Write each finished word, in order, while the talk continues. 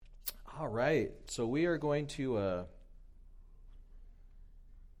All right, so we are going to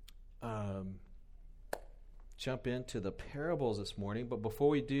jump into the parables this morning. But before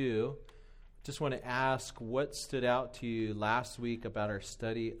we do, just want to ask what stood out to you last week about our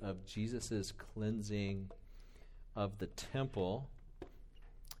study of Jesus' cleansing of the temple.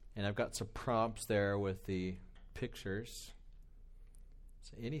 And I've got some prompts there with the pictures.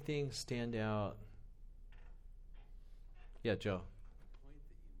 So anything stand out? Yeah, Joe.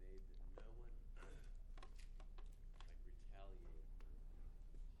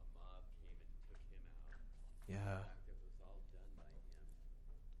 Yeah. It was all done by him, and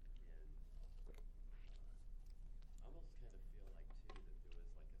I almost kind of feel like too that there was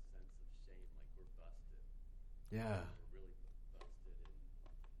like a sense of shame, like we're busted. Yeah. We're really busted, and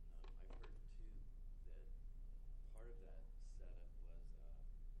I heard too that part of that setup was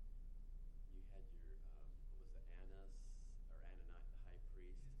you had your what was it, Annas or Ananias, the high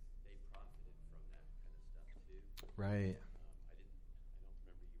priest. They profited from that kind of stuff too. Right. I don't remember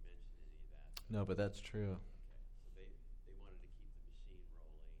you mentioned any of that. No, but that's true. They wanted to keep the machine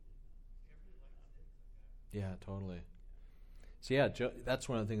rolling. Yeah, totally. So yeah, Joe, that's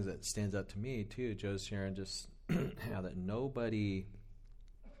one of the things that stands out to me too. Joe's sharing just how that nobody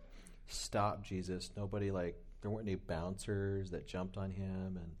stopped Jesus. Nobody, like, there weren't any bouncers that jumped on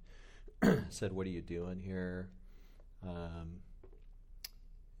him and said, "What are you doing here?"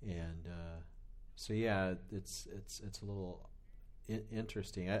 So yeah, it's a little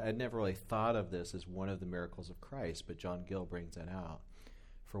interesting. I'd never really thought of this as one of the miracles of Christ, but John Gill brings that out.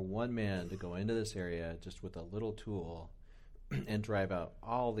 For one man to go into this area just with a little tool and drive out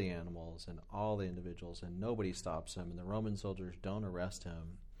all the animals and all the individuals, and nobody stops him, and the Roman soldiers don't arrest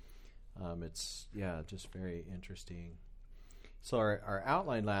him. It's just very interesting. So our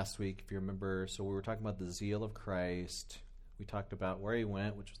outline last week, if you remember, so we were talking about the zeal of Christ. We talked about where he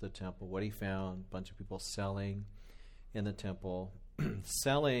went, which was the temple, what he found, a bunch of people selling in the temple.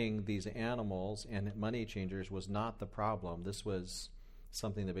 Selling these animals and money changers was not the problem. This was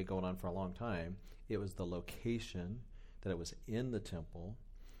something that had been going on for a long time. It was the location, that it was in the temple.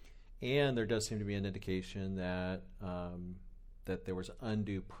 And there does seem to be an indication that that there was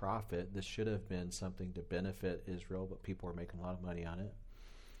undue profit. This should have been something to benefit Israel, but people were making a lot of money on it.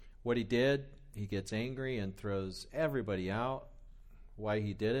 What he did, he gets angry and throws everybody out. Why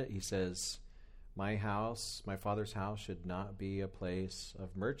he did it, he says, "My house, my Father's house, should not be a place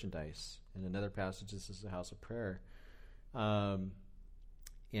of merchandise." In another passage, this is a house of prayer.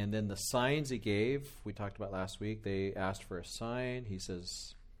 And then the signs he gave, we talked about last week, they asked for a sign. He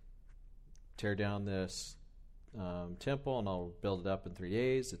says, "Tear down this temple and I'll build it up in 3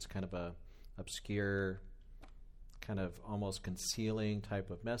 days." It's kind of a obscure, kind of almost concealing type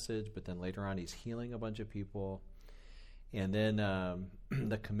of message, but then later on he's healing a bunch of people. And then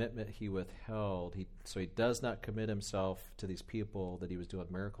the commitment he withheld. So he does not commit himself to these people that he was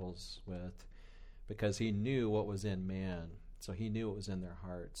doing miracles with, because he knew what was in man. So he knew what was in their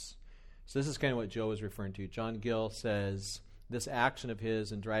hearts. So this is kind of what Joe was referring to. John Gill says this action of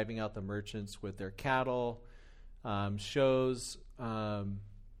his in driving out the merchants with their cattle shows and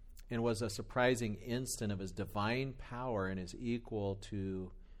was a surprising instant of his divine power and is equal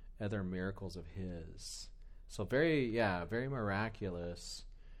to other miracles of his. So very miraculous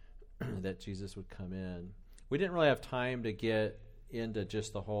that Jesus would come in. We didn't really have time to get into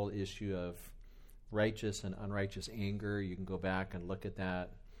just the whole issue of righteous and unrighteous anger. You can go back and look at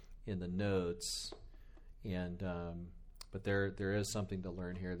that in the notes. And but there is something to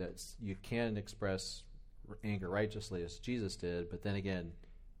learn here, that you can express anger righteously as Jesus did, but then again,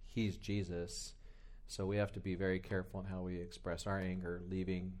 he's Jesus. So we have to be very careful in how we express our anger,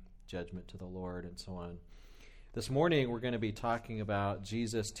 leaving judgment to the Lord and so on. This morning, we're going to be talking about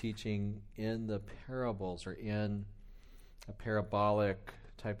Jesus teaching in the parables, or in a parabolic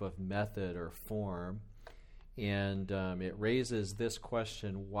type of method or form. And it raises this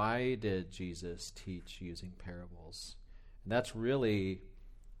question: why did Jesus teach using parables? And that's really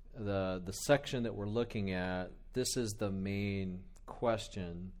the section that we're looking at. This is the main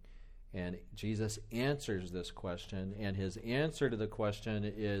question, and Jesus answers this question, and his answer to the question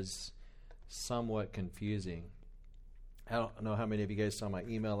is somewhat confusing. I don't know how many of you guys saw my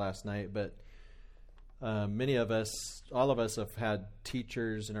email last night, but many of us, all of us, have had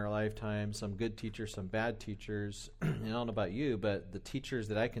teachers in our lifetime, some good teachers, some bad teachers. And I don't know about you, but the teachers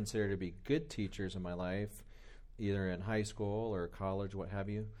that I consider to be good teachers in my life, either in high school or college, what have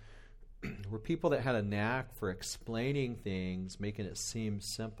you, were people that had a knack for explaining things, making it seem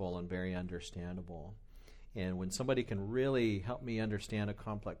simple and very understandable. And when somebody can really help me understand a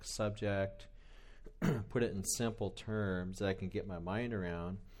complex subject, put it in simple terms that I can get my mind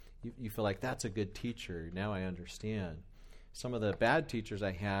around, You feel like that's a good teacher. Now I understand. Some of the bad teachers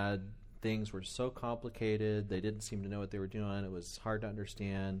I had, things were so complicated. They didn't seem to know what they were doing. It was hard to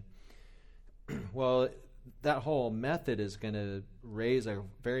understand. Well, that whole method is going to raise a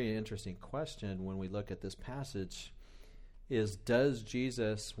very interesting question when we look at this passage. Does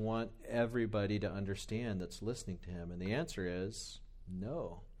Jesus want everybody to understand that's listening to him? And the answer is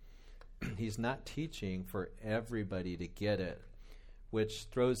no. He's not teaching for everybody to get it, which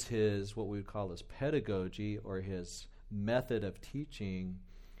throws what we would call his pedagogy or his method of teaching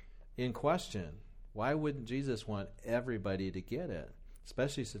in question. Why wouldn't Jesus want everybody to get it?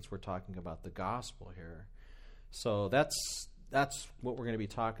 Especially since we're talking about the gospel here. So that's what we're going to be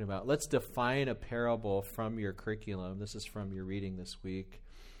talking about. Let's define a parable from your curriculum. This is from your reading this week.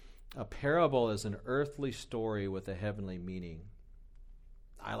 A parable is an earthly story with a heavenly meaning.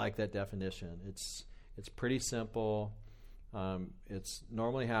 I like that definition. It's pretty simple. It's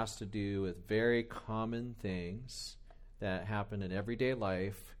normally has to do with very common things that happen in everyday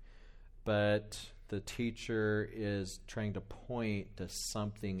life, but the teacher is trying to point to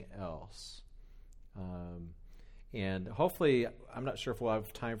something else. And hopefully, I'm not sure if we'll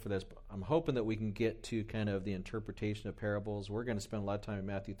have time for this, but I'm hoping that we can get to kind of the interpretation of parables. We're going to spend a lot of time in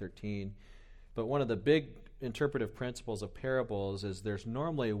Matthew 13. But one of the big interpretive principles of parables is there's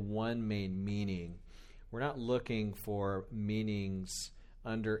normally one main meaning. We're not looking for meanings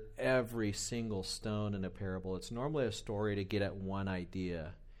under every single stone in a parable. It's normally a story to get at one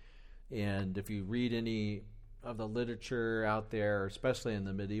idea. And if you read any of the literature out there, especially in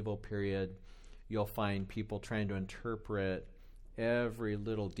the medieval period, you'll find people trying to interpret every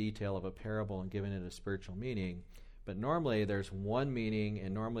little detail of a parable and giving it a spiritual meaning. But normally there's one meaning,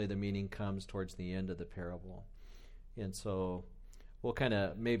 and normally the meaning comes towards the end of the parable. And so we'll kind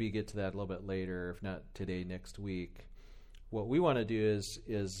of maybe get to that a little bit later, if not today, next week. What we want to do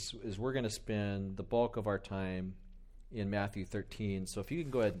is we're going to spend the bulk of our time in Matthew 13. So if you can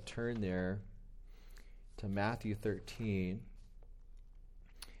go ahead and turn there to Matthew 13,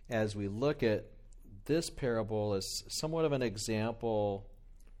 as we look at this parable as somewhat of an example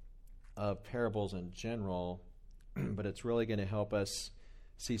of parables in general, but it's really going to help us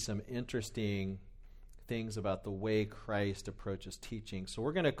see some interesting things about the way Christ approaches teaching. So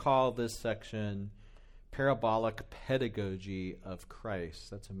we're going to call this section Parabolic Pedagogy of Christ.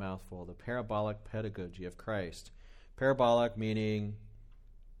 That's a mouthful. The Parabolic Pedagogy of Christ. Parabolic meaning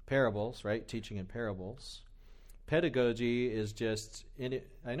parables, right? Teaching in parables. Pedagogy is just,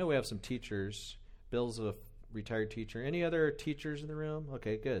 I know we have some teachers. Bill's a retired teacher. Any other teachers in the room?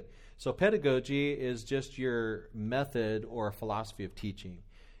 Okay, good. So pedagogy is just your method or philosophy of teaching.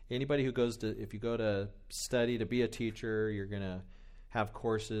 Anybody who if you go to study to be a teacher, you're going to have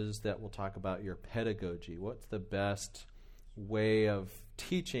courses that will talk about your pedagogy. What's the best way of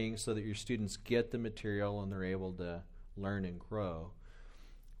teaching so that your students get the material and they're able to learn and grow?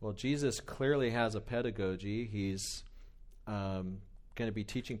 Well, Jesus clearly has a pedagogy. He's going to be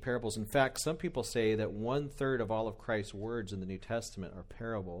teaching parables. In fact, some people say that 1/3 of all of Christ's words in the New Testament are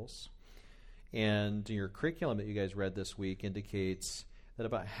parables. And your curriculum that you guys read this week indicates that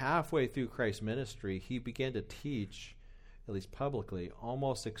about halfway through Christ's ministry, he began to teach, at least publicly,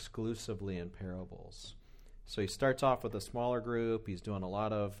 almost exclusively in parables. So he starts off with a smaller group. He's doing a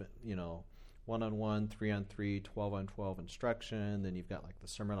lot of, 1-on-1, 3-on-3, 12-on-12 instruction. Then you've got like the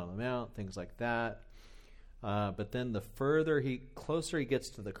Sermon on the Mount, things like that. But then the closer he gets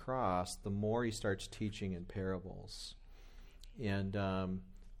to the cross, the more he starts teaching in parables. And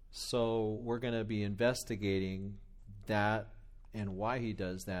so we're going to be investigating that and why he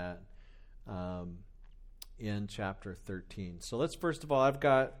does that in chapter 13. So let's first of all, I've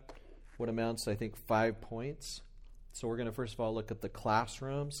got what amounts to, I think, 5 points. So we're going to first of all look at the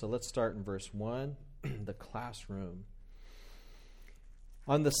classroom. So let's start in verse 1, the classroom.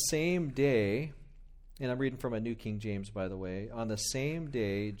 On the same day, and I'm reading from a New King James, by the way. On the same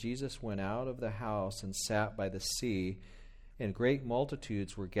day, Jesus went out of the house and sat by the sea, and great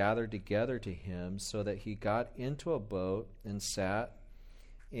multitudes were gathered together to him, so that he got into a boat and sat,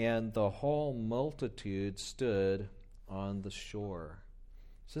 and the whole multitude stood on the shore.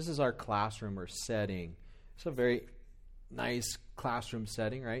 So this is our classroom or setting. It's a very nice classroom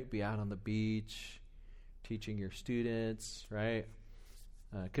setting, right? Be out on the beach, teaching your students, right?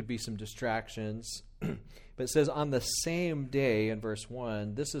 Could be some distractions. But it says on the same day in verse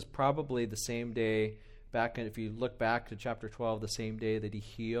 1, this is probably the same day if you look back to chapter 12, the same day that he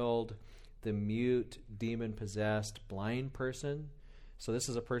healed the mute, demon-possessed, blind person. So this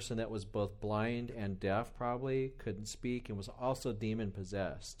is a person that was both blind and deaf, probably, couldn't speak, and was also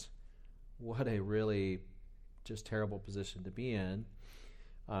demon-possessed. What a really just terrible position to be in.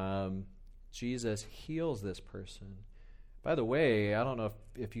 Jesus heals this person. By the way, I don't know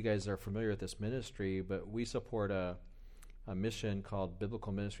if you guys are familiar with this ministry, but we support a mission called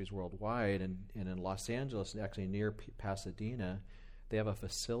Biblical Ministries Worldwide, and in Los Angeles, actually near Pasadena, they have a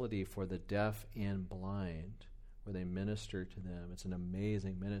facility for the deaf and blind where they minister to them. It's an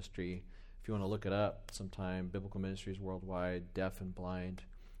amazing ministry. If you want to look it up sometime, Biblical Ministries Worldwide, deaf and blind.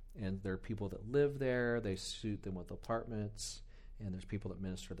 And there are people that live there. They suit them with apartments. And there's people that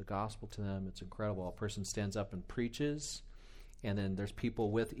minister the gospel to them. It's incredible. A person stands up and preaches. And then there's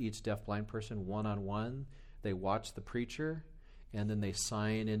people with each deaf blind person one-on-one. They watch the preacher. And then they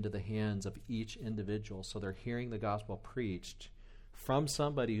sign into the hands of each individual. So they're hearing the gospel preached from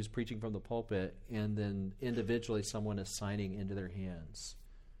somebody who's preaching from the pulpit. And then individually someone is signing into their hands.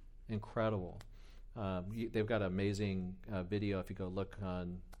 Incredible. They've got an amazing video. If you go look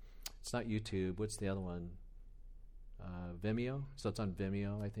on, it's not YouTube. What's the other one? Vimeo. So it's on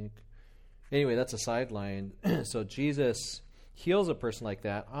Vimeo, I think. Anyway, that's a sideline. So Jesus heals a person like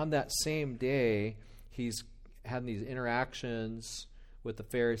that. On that same day, he's having these interactions with the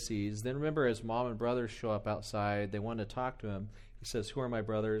Pharisees. Then remember, his mom and brothers show up outside. They want to talk to him. He says, "Who are my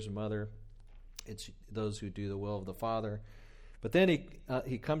brothers and mother?" It's those who do the will of the Father. But then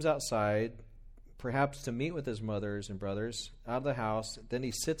he comes outside, perhaps to meet with his mothers and brothers, out of the house. Then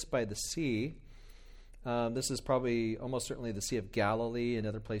he sits by the sea. This is probably almost certainly the Sea of Galilee, and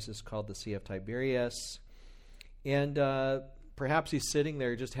other places called the Sea of Tiberias. And perhaps he's sitting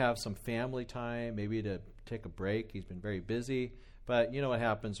there just to have some family time, maybe to take a break. He's been very busy. But you know what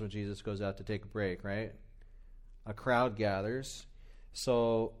happens when Jesus goes out to take a break, right? A crowd gathers.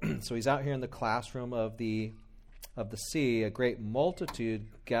 So he's out here in the classroom of the sea. A great multitude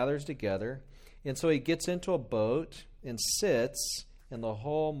gathers together. And so he gets into a boat and sits, and the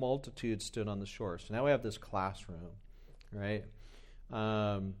whole multitude stood on the shore. So now we have this classroom, right?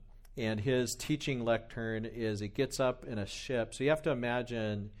 And his teaching lectern is he gets up in a ship. So you have to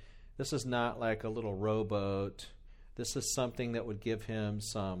imagine this is not like a little rowboat. This is something that would give him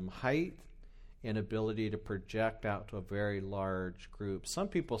some height and ability to project out to a very large group. Some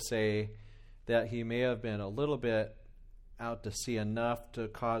people say that he may have been a little bit out to sea enough to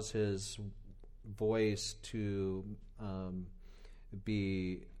cause his voice to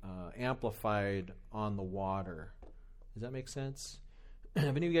be amplified on the water. Does that make sense?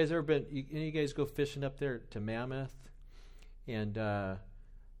 Have any of you guys ever been? Any of you guys go fishing up there to Mammoth, and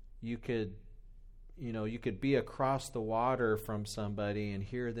you could be across the water from somebody and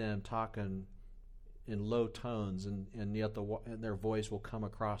hear them talking in low tones, and yet their voice will come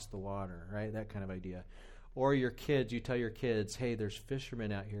across the water, right? That kind of idea. Or your kids, you tell your kids, "Hey, there's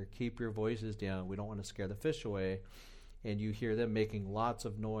fishermen out here. Keep your voices down. We don't want to scare the fish away." And you hear them making lots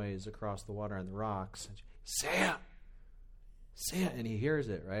of noise across the water on the rocks. Sam! And he hears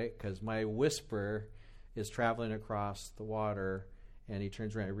it, right? Because my whisper is traveling across the water, and he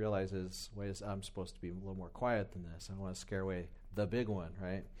turns around and realizes, wait, I'm supposed to be a little more quiet than this. I don't want to scare away the big one,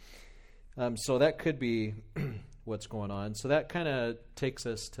 right? So that could be what's going on. So that kind of takes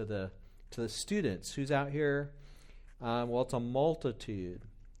us to the students. Who's out here? Well, it's a multitude.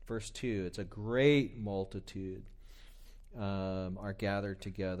 Verse 2, it's a great multitude are gathered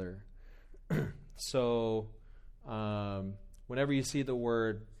together. So whenever you see the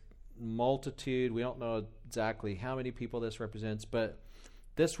word multitude, we don't know exactly how many people this represents, but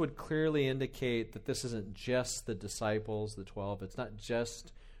this would clearly indicate that this isn't just the disciples, the 12. It's not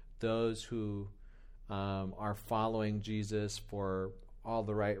just those who are following Jesus for all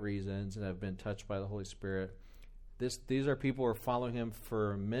the right reasons and have been touched by the Holy Spirit. These are people who are following him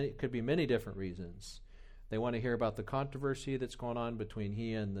for could be many different reasons. They want to hear about the controversy that's going on between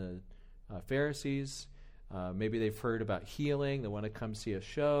he and the Pharisees. Maybe they've heard about healing. They want to come see a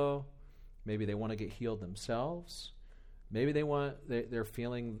show. Maybe they want to get healed themselves. Maybe they're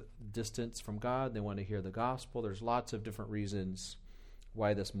feeling distance from God. They want to hear the gospel. There's lots of different reasons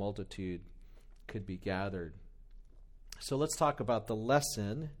why this multitude could be gathered. So let's talk about the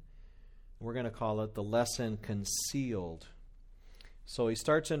lesson. We're going to call it the lesson concealed. So he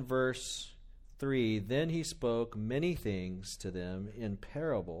starts in verse 3. Then he spoke many things to them in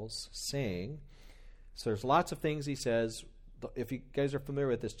parables, saying. So there's lots of things he says. If you guys are familiar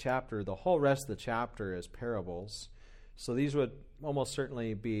with this chapter, the whole rest of the chapter is parables. So these would almost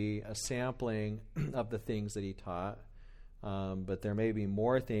certainly be a sampling of the things that he taught. But there may be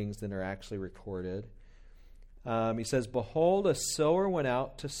more things than are actually recorded. He says, "Behold, a sower went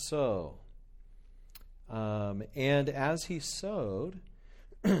out to sow. And as he sowed,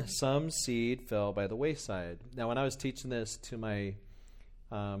 some seed fell by the wayside." Now, when I was teaching this to my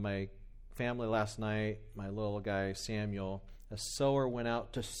family last night, my little guy Samuel, a sower went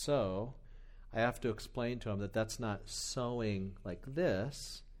out to sow, I have to explain to him that that's not sowing like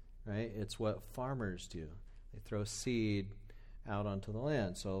this, right? It's what farmers do. They throw seed out onto the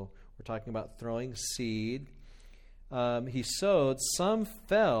land. So we're talking about throwing seed. He sowed. Some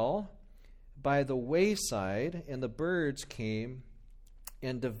fell by the wayside, and the birds came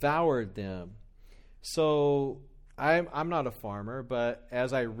and devoured them. So I'm not a farmer, but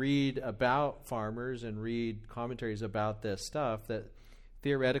as I read about farmers and read commentaries about this stuff, that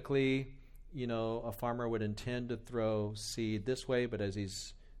theoretically, a farmer would intend to throw seed this way, but as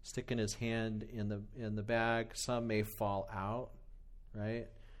he's sticking his hand in the bag, some may fall out, right?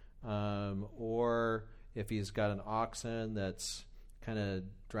 Or if he's got an oxen that's kind of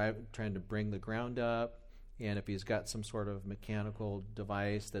trying to bring the ground up, and if he's got some sort of mechanical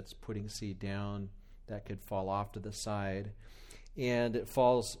device that's putting seed down, that could fall off to the side. And it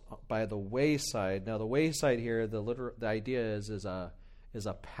falls by the wayside. Now the wayside here, the idea is a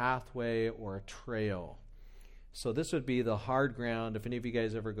pathway or a trail. So this would be the hard ground. If any of you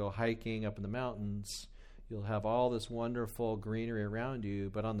guys ever go hiking up in the mountains, you'll have all this wonderful greenery around you,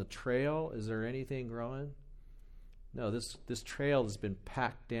 but on the trail, is there anything growing? No, this trail has been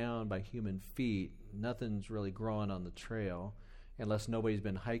packed down by human feet. Nothing's really growing on the trail unless nobody's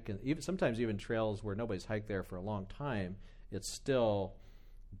been hiking. Sometimes even trails where nobody's hiked there for a long time, it's still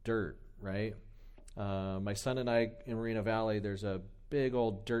dirt, right? My son and I in Moreno Valley, there's a big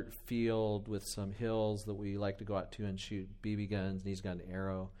old dirt field with some hills that we like to go out to and shoot BB guns, and he's got an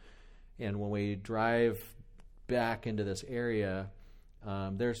arrow. And when we drive back into this area,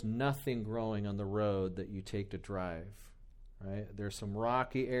 there's nothing growing on the road that you take to drive, right? There's some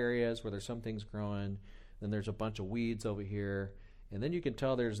rocky areas where there's some things growing. Then there's a bunch of weeds over here. And then you can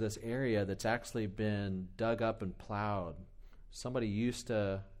tell there's this area that's actually been dug up and plowed. Somebody used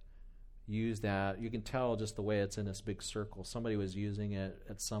to use that. You can tell just the way it's in this big circle. Somebody was using it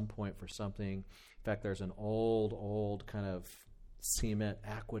at some point for something. In fact, there's an old kind of cement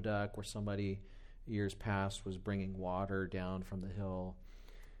aqueduct where somebody years past was bringing water down from the hill.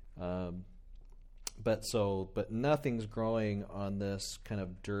 But nothing's growing on this kind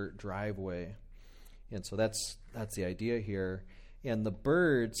of dirt driveway. And so that's the idea here. And the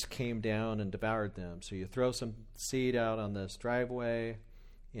birds came down and devoured them. So you throw some seed out on this driveway,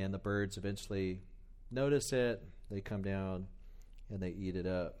 and the birds eventually notice it. They come down, and they eat it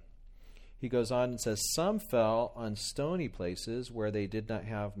up. He goes on and says, some fell on stony places where they did not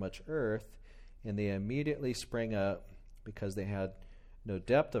have much earth, and they immediately sprang up because they had no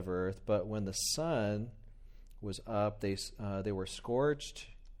depth of earth. But when the sun was up, they were scorched,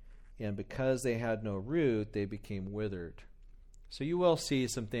 and because they had no root, they became withered. So you will see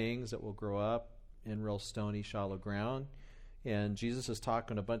some things that will grow up in real stony, shallow ground. And Jesus is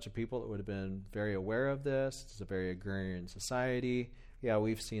talking to a bunch of people that would have been very aware of this. It's a very agrarian society. Yeah,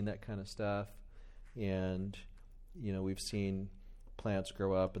 we've seen that kind of stuff. And, we've seen plants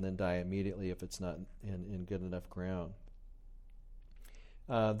grow up and then die immediately if it's not in good enough ground.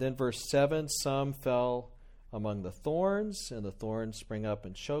 Then verse 7, some fell among the thorns, and the thorns sprang up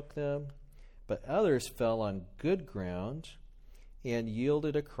and choked them. But others fell on good ground and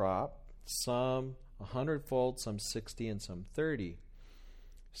yielded a crop, some 100-fold, some 60, and some 30.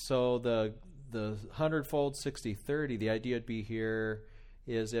 So the 100-fold, 60, 30, the idea would be here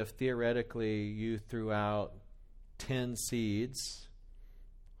is if theoretically you threw out 10 seeds,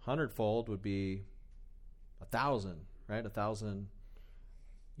 100-fold would be 1,000, right? 1,000,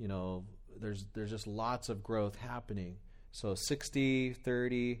 there's just lots of growth happening. So 60,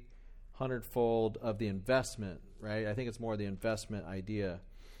 30, 100-fold of the investment, right? I think it's more the investment idea.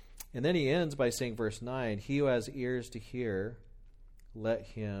 And then he ends by saying, verse 9, he who has ears to hear, let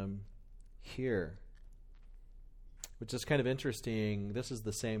him hear. Which is kind of interesting. This is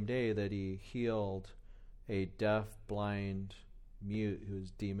the same day that he healed a deaf, blind, mute who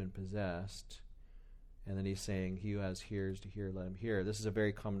is demon-possessed. And then he's saying, he who has ears to hear, let him hear. This is a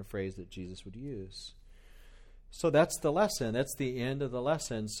very common phrase that Jesus would use. So that's the lesson. That's the end of the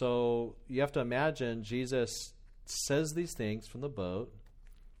lesson. So you have to imagine Jesus says these things from the boat,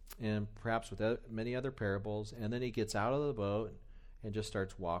 and perhaps with many other parables, and then he gets out of the boat and just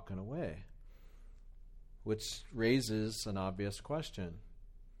starts walking away, which raises an obvious question.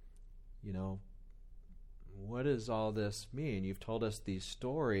 What does all this mean? You've told us these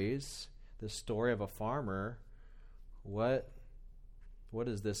stories, this story of a farmer. What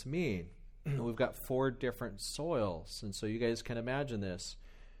does this mean? We've got 4 different soils, and so you guys can imagine this.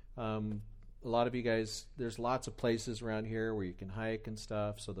 A lot of you guys, there's lots of places around here where you can hike and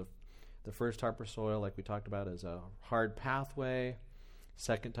stuff. So the first type of soil, like we talked about, is a hard pathway.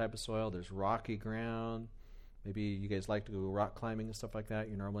 Second type of soil, there's rocky ground. Maybe you guys like to go rock climbing and stuff like that.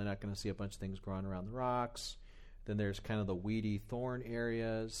 You're normally not going to see a bunch of things growing around the rocks. Then there's kind of the weedy thorn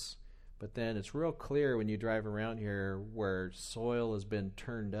areas. But then it's real clear when you drive around here where soil has been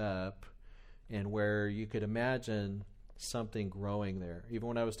turned up and where you could imagine something growing there. Even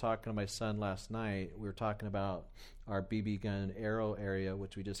when I was talking to my son last night, we were talking about our BB gun arrow area,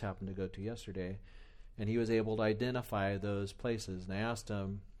 which we just happened to go to yesterday, and he was able to identify those places. And I asked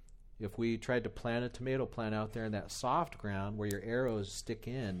him, if we tried to plant a tomato plant out there in that soft ground where your arrows stick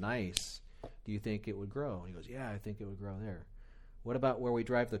in nice, do you think it would grow? He goes, yeah, I think it would grow there. What about where we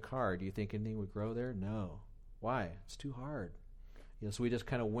drive the car? Do you think anything would grow there? No. Why? It's too hard. So we just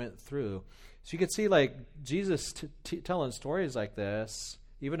kind of went through. So you could see, like, Jesus telling stories like this,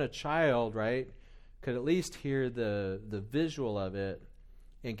 even a child, right, could at least hear the visual of it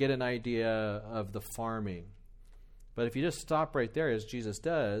and get an idea of the farming. But if you just stop right there, as Jesus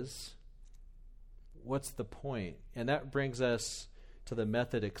does, what's the point? And that brings us to the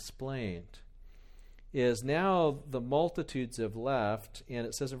method explained. Is now the multitudes have left, and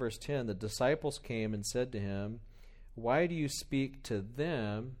it says in verse 10, the disciples came and said to him, why do you speak to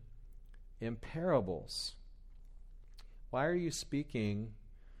them in parables? Why are you speaking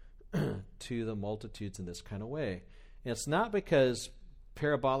to the multitudes in this kind of way? And it's not because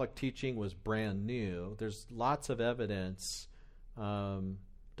parabolic teaching was brand new. There's lots of evidence,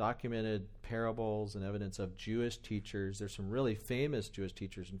 documented parables and evidence of Jewish teachers. There's some really famous Jewish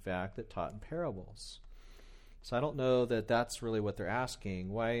teachers, in fact, that taught in parables. So I don't know that that's really what they're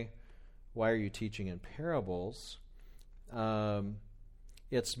asking. Why are you teaching in parables?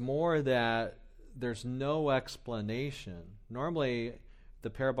 It's more that there's no explanation. Normally, the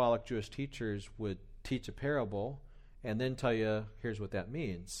parabolic Jewish teachers would teach a parable and then tell you, here's what that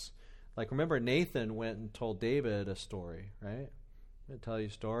means. Like, remember, Nathan went and told David a story, right? I'll tell you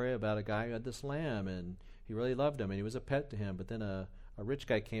a story about a guy who had this lamb, and he really loved him, and he was a pet to him. But then a rich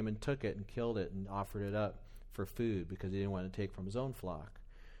guy came and took it and killed it and offered it up for food because he didn't want to take from his own flock.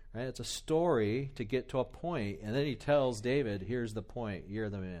 Right? It's a story to get to a point, and then he tells David, here's the point, you're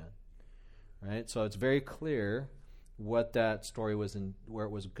the man. Right? So it's very clear what that story was and where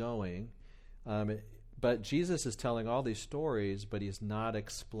it was going. But Jesus is telling all these stories, but he's not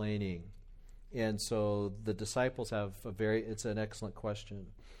explaining. And so the disciples have it's an excellent question.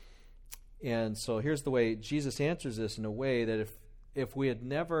 And so here's the way Jesus answers this, in a way that if we had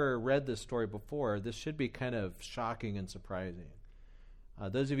never read this story before, this should be kind of shocking and surprising.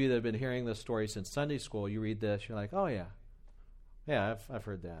 Those of you that have been hearing this story since Sunday school, you read this, you're like, oh yeah, I've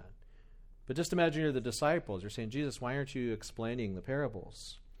heard that. But just imagine you're the disciples. You're saying, Jesus, why aren't you explaining the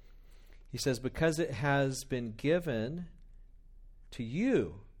parables? He says, because it has been given to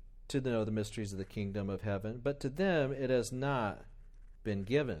you to know the mysteries of the kingdom of heaven, but to them it has not been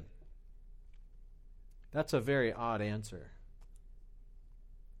given. That's a very odd answer.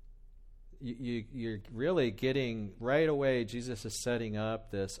 You're really getting, right away, Jesus is setting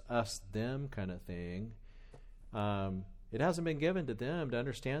up this us-them kind of thing. It hasn't been given to them to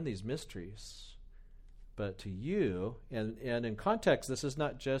understand these mysteries. But to you, and in context, this is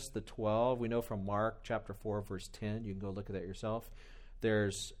not just the 12. We know from Mark chapter 4, verse 10. You can go look at that yourself.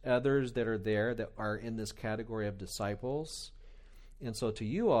 There's others that are there that are in this category of disciples. And so to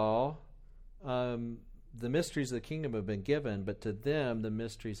you all, the mysteries of the kingdom have been given, but to them the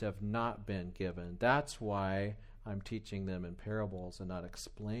mysteries have not been given. That's why I'm teaching them in parables and not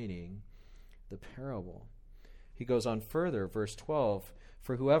explaining the parable. He goes on further, verse 12,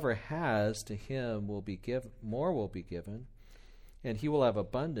 for whoever has, to him will be more will be given, and he will have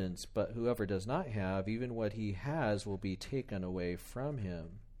abundance, but whoever does not have, even what he has will be taken away from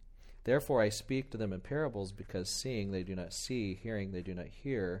him. Therefore I speak to them in parables, because seeing they do not see, hearing they do not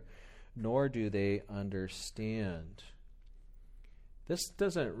hear, nor do they understand. This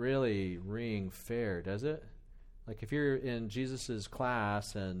doesn't really ring fair, does it? Like if you're in Jesus's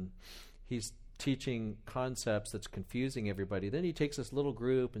class and he's teaching concepts that's confusing everybody, then he takes this little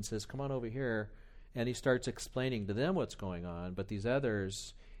group and says, come on over here, and he starts explaining to them what's going on. But these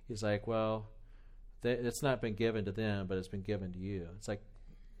others, he's like, well, it's not been given to them, but it's been given to you. It's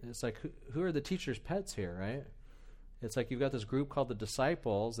like who are the teacher's pets here, right? It's like you've got this group called the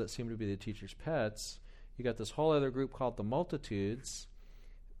disciples that seem to be the teacher's pets. You got this whole other group called the multitudes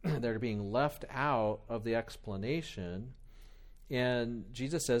that are being left out of the explanation. And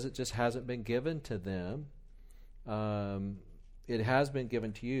Jesus says it just hasn't been given to them. It has been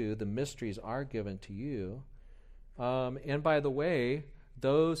given to you. The mysteries are given to you. And by the way,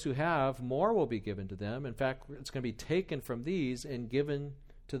 those who have, more will be given to them. In fact, it's going to be taken from these and given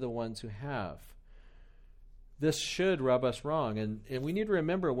to the ones who have. This should rub us wrong. And we need to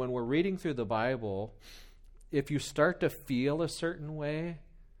remember when we're reading through the Bible, if you start to feel a certain way,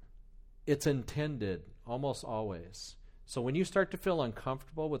 it's intended almost always. So when you start to feel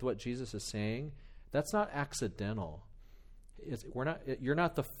uncomfortable with what Jesus is saying, that's not accidental. You're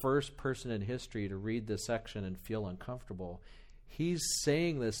not the first person in history to read this section and feel uncomfortable. He's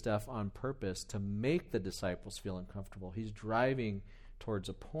saying this stuff on purpose to make the disciples feel uncomfortable. He's driving towards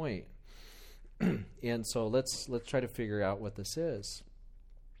a point. And so let's try to figure out what this is.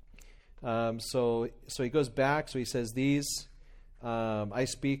 So he goes back. So he says, "These I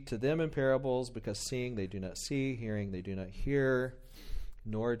speak to them in parables, because seeing they do not see, hearing they do not hear,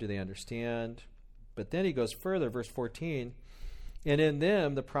 nor do they understand." But then he goes further, verse 14, "And in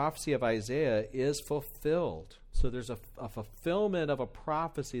them the prophecy of Isaiah is fulfilled." So there's a fulfillment of a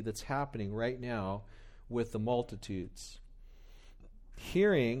prophecy that's happening right now with the multitudes.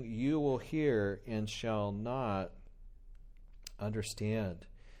 "Hearing you will hear and shall not understand.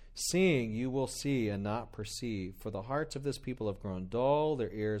 Seeing you will see and not perceive. For the hearts of this people have grown dull,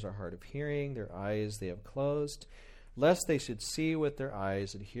 their ears are hard of hearing, their eyes they have closed, lest they should see with their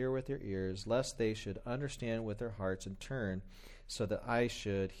eyes and hear with their ears, lest they should understand with their hearts and turn, so that I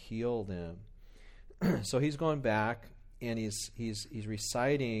should heal them." So he's going back and he's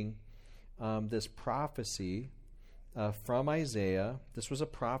reciting this prophecy from Isaiah. This was a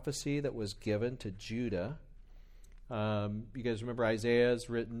prophecy that was given to Judah. You guys remember Isaiah is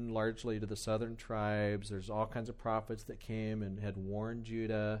written largely to the southern tribes. There's all kinds of prophets that came and had warned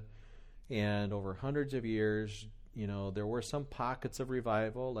Judah. And over hundreds of years, there were some pockets of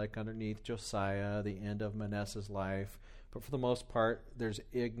revival, like underneath Josiah, the end of Manasseh's life. But for the most part, there's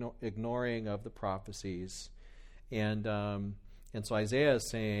ignoring of the prophecies. And so Isaiah is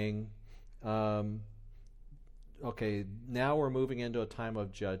saying, okay, now we're moving into a time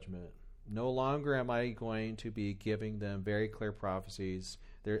of judgment. No longer am I going to be giving them very clear prophecies.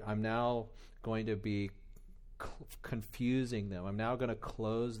 I'm now going to be confusing them. I'm now going to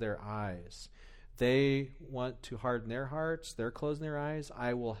close their eyes. They want to harden their hearts. They're closing their eyes.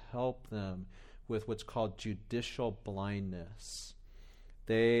 I will help them with what's called judicial blindness.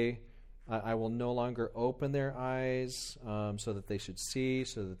 I will no longer open their eyes so that they should see,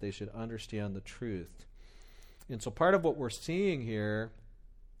 so that they should understand the truth. And so part of what we're seeing here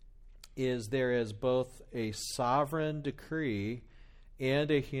is there is both a sovereign decree and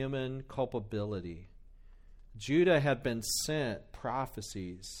a human culpability. Judah had been sent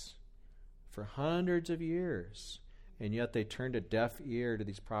prophecies for hundreds of years, and yet they turned a deaf ear to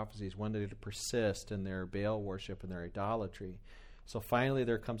these prophecies, wanted to persist in their Baal worship and their idolatry. So finally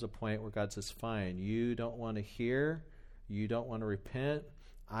there comes a point where God says, fine, you don't want to hear, you don't want to repent,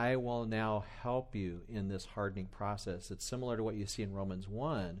 I will now help you in this hardening process. It's similar to what you see in Romans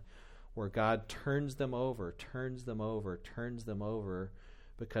 1, where God turns them over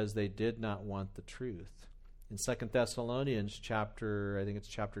because they did not want the truth. In 2 Thessalonians chapter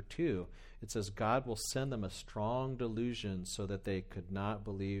 2, it says God will send them a strong delusion so that they should not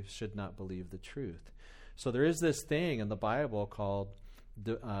believe the truth. So there is this thing in the Bible called,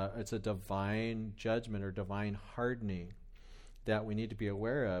 it's a divine judgment or divine hardening that we need to be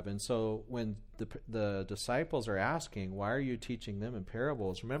aware of. And so when the disciples are asking, why are you teaching them in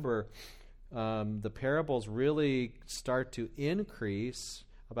parables? Remember, the parables really start to increase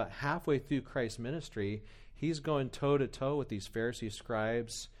about halfway through Christ's ministry. He's going toe-to-toe with these Pharisees,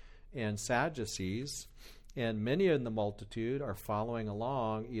 scribes, and Sadducees, and many in the multitude are following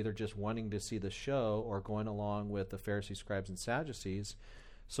along, either just wanting to see the show or going along with the Pharisees, scribes, and Sadducees.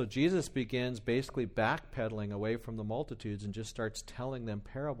 So Jesus begins basically backpedaling away from the multitudes and just starts telling them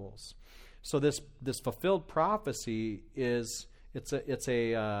parables. So this fulfilled prophecy there's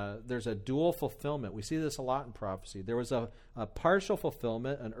a dual fulfillment. We see this a lot in prophecy. There was a partial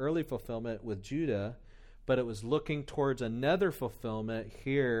fulfillment, an early fulfillment with Judah, but it was looking towards another fulfillment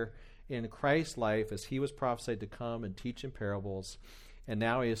here in Christ's life as he was prophesied to come and teach in parables. And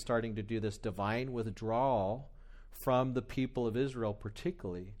now he is starting to do this divine withdrawal from the people of Israel,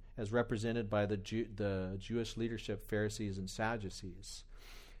 particularly as represented by the Jewish leadership, Pharisees and Sadducees.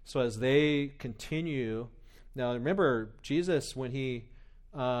 So as they continue, now remember Jesus, when he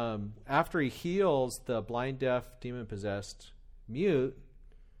after he heals the blind, deaf, demon-possessed mute,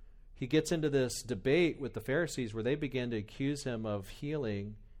 he gets into this debate with the Pharisees where they begin to accuse him of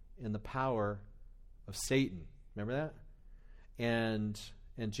healing in the power of Satan. Remember that? And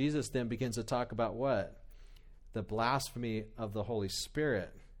Jesus then begins to talk about what? The blasphemy of the Holy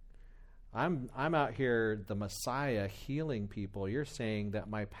Spirit. I'm out here, the Messiah, healing people. You're saying that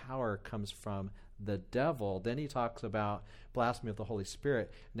my power comes from the devil. Then he talks about blasphemy of the Holy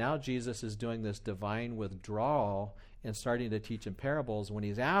Spirit. Now Jesus is doing this divine withdrawal and starting to teach in parables. When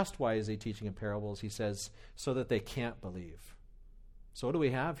he's asked why is he teaching in parables, he says, so that they can't believe. So what do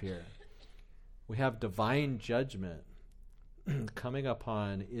we have here? We have divine judgment coming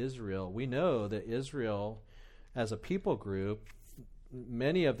upon Israel. We know that Israel, as a people group,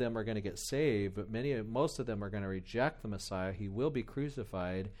 many of them are going to get saved, but most of them are going to reject the Messiah. He will be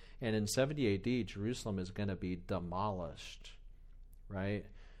crucified, and in 70 AD, Jerusalem is going to be demolished, right?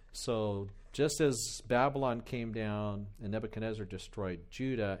 So just as Babylon came down and Nebuchadnezzar destroyed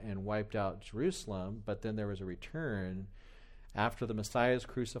Judah and wiped out Jerusalem, but then there was a return. After the Messiah is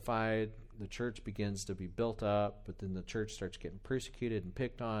crucified, the church begins to be built up, but then the church starts getting persecuted and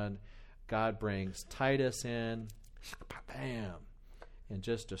picked on. God brings Titus in, bam, and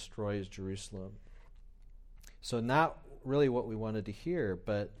just destroys Jerusalem. So not really what we wanted to hear,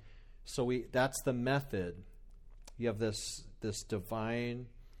 but that's the method. You have this divine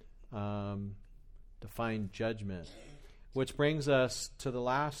judgment, which brings us to the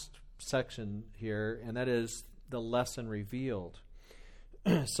last section here, and that is the lesson revealed.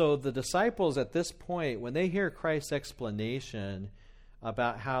 So the disciples at this point, when they hear Christ's explanation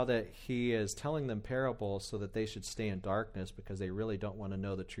about how that he is telling them parables so that they should stay in darkness because they really don't want to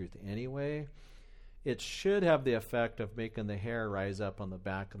know the truth anyway, it should have the effect of making the hair rise up on the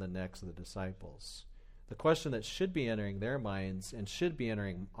back of the necks of the disciples. The question that should be entering their minds and should be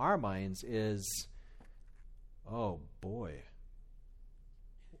entering our minds is, oh boy,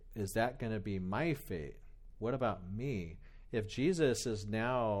 is that going to be my fate? What about me? If Jesus is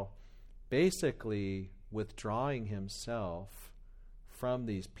now basically withdrawing himself from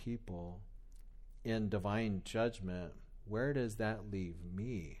these people in divine judgment, where does that leave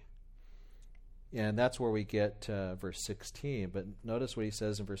me? And that's where we get to verse 16. But notice what he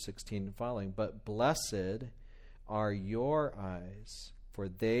says in verse 16 and following. But blessed are your eyes, for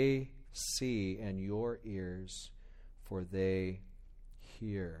they see, and your ears, for they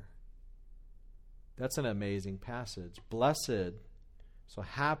hear. That's an amazing passage. Blessed, so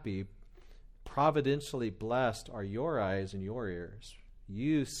happy, providentially blessed are your eyes and your ears.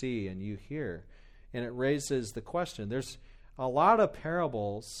 You see and you hear. And it raises the question. There's a lot of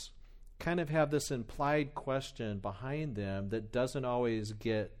parables kind of have this implied question behind them that doesn't always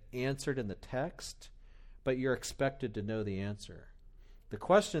get answered in the text, but you're expected to know the answer. The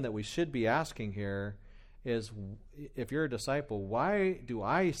question that we should be asking here is, if you're a disciple, why do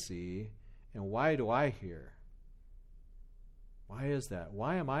I see and why do I hear? Why is that?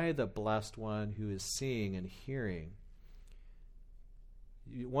 Why am I the blessed one who is seeing and hearing?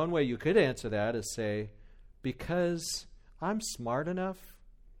 One way you could answer that is say, because I'm smart enough,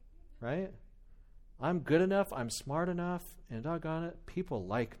 right? I'm good enough, I'm smart enough, and doggone it, people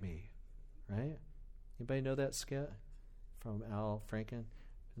like me, right? Anybody know that skit from Al Franken?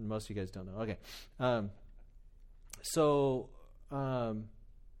 Most of you guys don't know. Okay.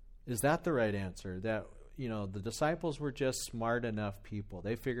 Is that the right answer? That, the disciples were just smart enough people.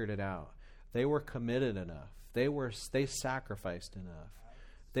 They figured it out. They were committed enough. They sacrificed enough.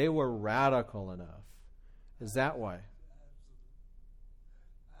 They were radical enough. Is that why?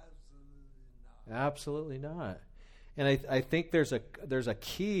 Absolutely not. And I think there's a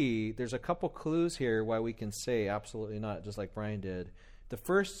key, there's a couple clues here why we can say absolutely not, just like Brian did. The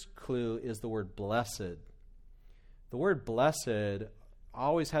first clue is the word blessed. The word blessed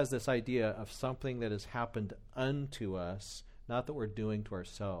always has this idea of something that has happened unto us, not that we're doing to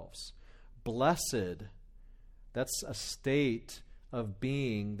ourselves. Blessed, that's a state of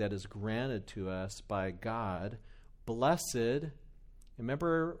being that is granted to us by God. Blessed,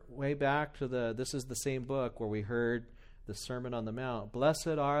 remember way back to this is the same book where we heard the Sermon on the Mount. Blessed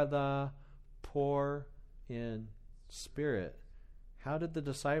are the poor in spirit. How did the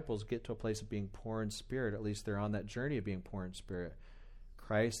disciples get to a place of being poor in spirit? At least they're on that journey of being poor in spirit.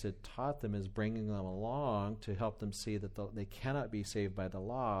 Christ had taught them, is bringing them along to help them see that they cannot be saved by the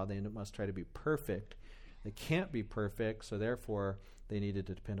law. They must try to be perfect. They can't be perfect, so therefore they needed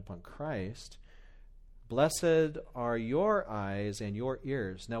to depend upon Christ. Blessed are your eyes and your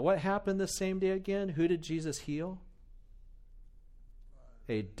ears. Now, what happened the same day again? Who did Jesus heal?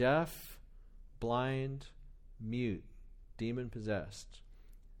 A deaf, blind, mute, demon-possessed.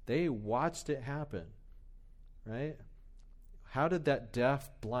 They watched it happen, right? How did that deaf,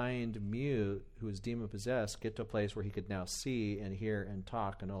 blind, mute, who was demon-possessed, get to a place where he could now see and hear and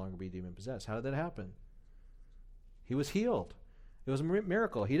talk and no longer be demon-possessed? How did that happen? He was healed. It was a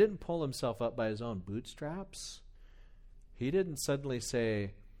miracle. He didn't pull himself up by his own bootstraps. He didn't suddenly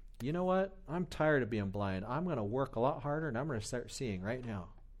say, you know what? I'm tired of being blind. I'm going to work a lot harder, and I'm going to start seeing right now.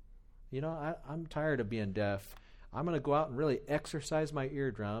 You know, I'm tired of being deaf. I'm going to go out and really exercise my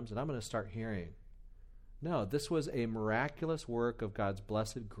eardrums, and I'm going to start hearing. No, this was a miraculous work of God's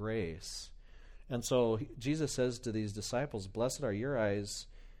blessed grace. And so Jesus says to these disciples, blessed are your eyes,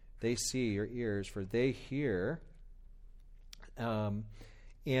 they see, your ears, for they hear. And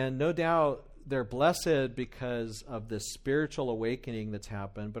no doubt they're blessed because of this spiritual awakening that's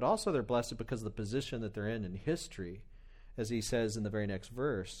happened, but also they're blessed because of the position that they're in history, as he says in the very next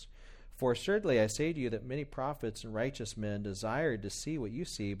verse. For assuredly I say to you that many prophets and righteous men desired to see what you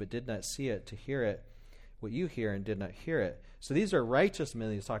see, but did not see it, to hear it, what you hear, and did not hear it. So these are righteous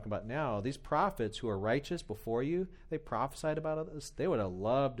men he's talking about now. These prophets who are righteous before you, they prophesied about this. They would have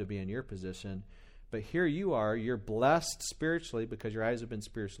loved to be in your position. But here you are, you're blessed spiritually because your eyes have been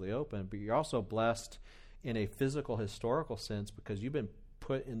spiritually opened, but you're also blessed in a physical, historical sense because you've been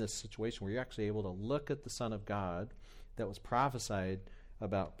put in this situation where you're actually able to look at the Son of God that was prophesied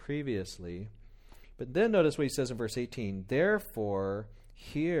about previously. But then notice what he says in verse 18, therefore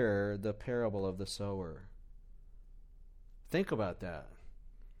hear the parable of the sower. Think about that.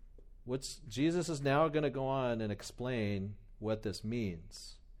 Jesus is now going to go on and explain what this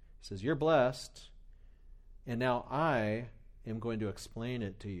means. He says, you're blessed, and now I am going to explain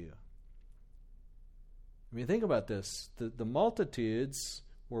it to you. I mean, think about this. The multitudes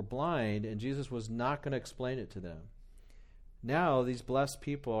were blind, and Jesus was not going to explain it to them. Now these blessed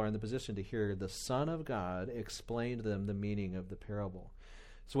people are in the position to hear the Son of God explain to them the meaning of the parable.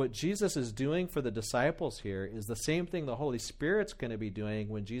 So what Jesus is doing for the disciples here is the same thing the Holy Spirit's going to be doing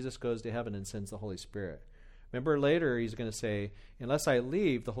when Jesus goes to heaven and sends the Holy Spirit. Remember later he's going to say, unless I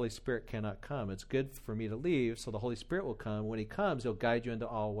leave, the Holy Spirit cannot come. It's good for me to leave, so the Holy Spirit will come. When he comes, he'll guide you into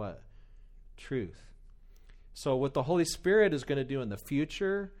all what? Truth. So what the Holy Spirit is going to do in the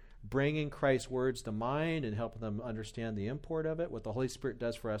future, bringing Christ's words to mind and helping them understand the import of it, what the Holy Spirit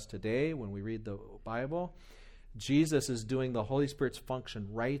does for us today when we read the Bible, Jesus is doing the Holy Spirit's function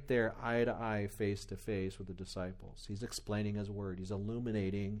right there, eye to eye, face to face with the disciples. He's explaining his word. He's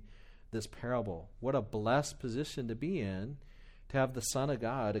illuminating this parable. What a blessed position to be in, to have the Son of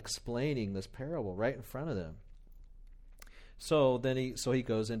God explaining this parable right in front of them. So he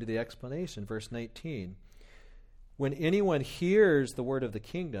goes into the explanation, verse 19. When anyone hears the word of the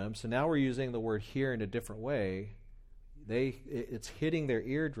kingdom, so now we're using the word hear in a different way, it's hitting their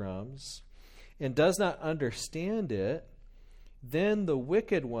eardrums, and does not understand it, then the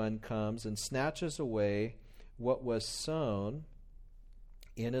wicked one comes and snatches away what was sown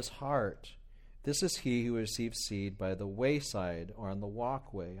in his heart. This is he who receives seed by the wayside or on the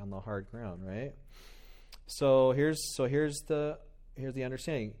walkway, on the hard ground, right? So here's the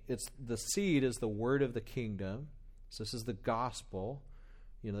understanding. It's the seed is the word of the kingdom. So this is the gospel.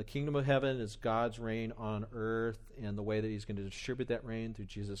 You know, the kingdom of heaven is God's reign on earth, and the way that he's going to distribute that reign through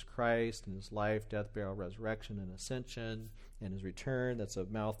Jesus Christ and his life, death, burial, resurrection, and ascension, and his return. That's a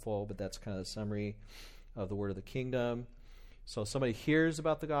mouthful, but that's kind of the summary of the word of the kingdom. So somebody hears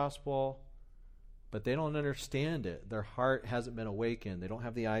about the gospel, but they don't understand it. Their heart hasn't been awakened. They don't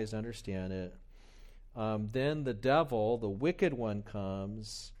have the eyes to understand it. Then the devil, the wicked one,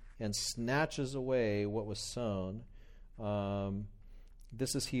 comes and snatches away what was sown.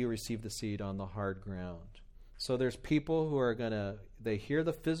 This is he who received the seed on the hard ground. So there's people who are they hear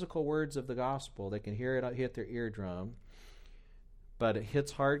the physical words of the gospel. They can hear it hit their eardrum, but it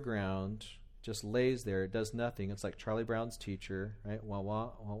hits hard ground, just lays there. It does nothing. It's like Charlie Brown's teacher, right? Wah, wah,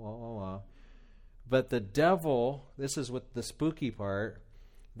 wah, wah, wah, wah. But the devil, this is what the spooky part,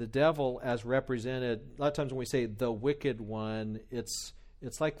 the devil as represented, a lot of times when we say the wicked one, it's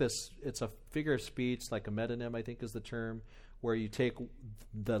like this, it's a figure of speech, like a metonym, I think is the term, where you take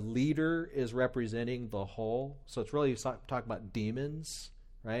the leader is representing the whole. So it's really talking about demons,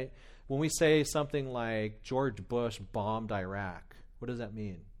 right? When we say something like George Bush bombed Iraq, what does that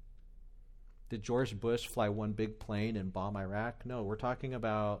mean? Did George Bush fly one big plane and bomb Iraq? No, we're talking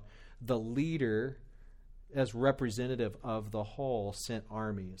about the leader as representative of the whole sent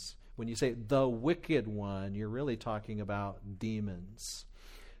armies. When you say the wicked one, you're really talking about demons.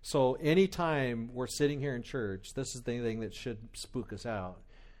 So anytime we're sitting here in church, this is the thing that should spook us out,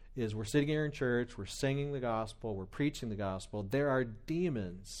 is we're sitting here in church, we're singing the gospel, we're preaching the gospel. There are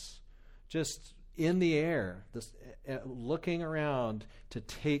demons just in the air, looking around to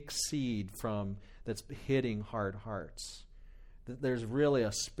take seed from that's hitting hard hearts. There's really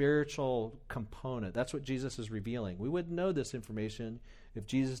a spiritual component. That's what Jesus is revealing. We wouldn't know this information if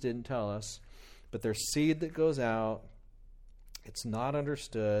Jesus didn't tell us, but there's seed that goes out. It's not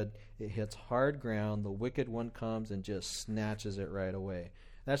understood. It hits hard ground. The wicked one comes and just snatches it right away.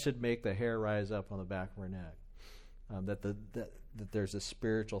 That should make the hair rise up on the back of our neck. That there's a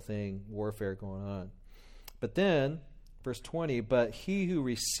spiritual thing, warfare going on. But then, verse 20, but he who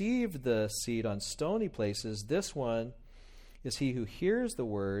received the seed on stony places, this one is he who hears the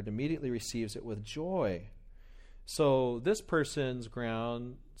word, immediately receives it with joy. So this person's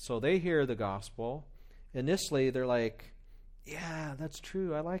ground, so they hear the gospel. Initially, they're like, yeah, that's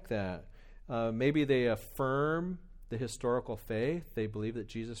true. I like that. Maybe they affirm the historical faith. They believe that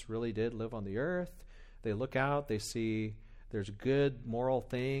Jesus really did live on the earth. They look out, they see there's good moral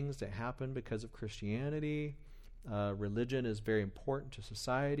things that happen because of Christianity. Religion is very important to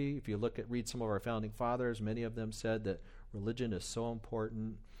society. If you read some of our founding fathers, many of them said that religion is so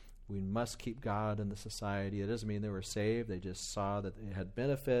important. We must keep God in the society. It doesn't mean they were saved. They just saw that it had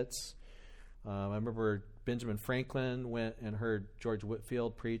benefits. I remember Benjamin Franklin went and heard George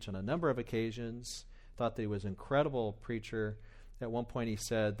Whitefield preach on a number of occasions, thought that he was an incredible preacher. At one point he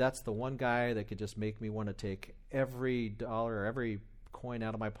said, that's the one guy that could just make me want to take every dollar or every coin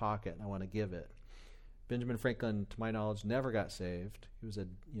out of my pocket and I want to give it. Benjamin Franklin, to my knowledge, never got saved. He was a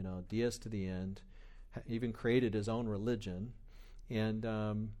deist to the end, even created his own religion, and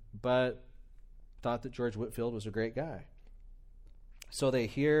but thought that George Whitefield was a great guy. So they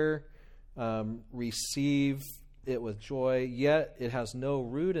hear, receive it with joy, yet it has no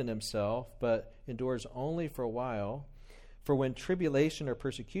root in himself, but endures only for a while. For when tribulation or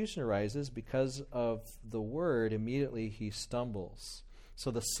persecution arises because of the word, immediately he stumbles.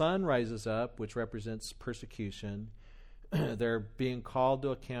 So the sun rises up, which represents persecution. They're being called to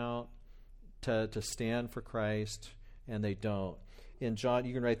account to stand for Christ, and they don't. In John,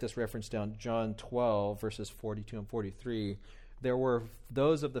 you can write this reference down, John 12, verses 42 and 43. There were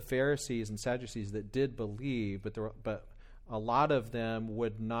those of the Pharisees and Sadducees that did believe, but a lot of them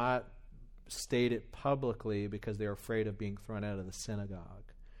would not state it publicly because they were afraid of being thrown out of the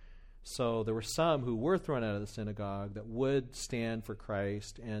synagogue. So there were some who were thrown out of the synagogue that would stand for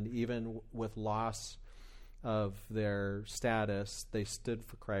Christ, and even with loss of their status, they stood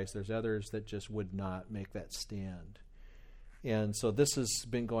for Christ. There's others that just would not make that stand. And so this has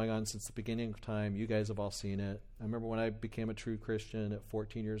been going on since the beginning of time. You guys have all seen it. I remember when I became a true Christian at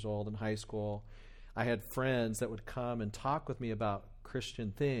 14 years old in high school, I had friends that would come and talk with me about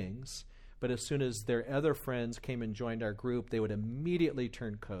Christian things, but as soon as their other friends came and joined our group, they would immediately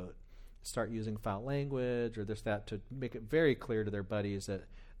turn coat, start using foul language or this, that, to make it very clear to their buddies that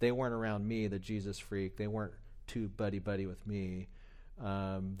they weren't around me, the Jesus freak. They weren't too buddy-buddy with me.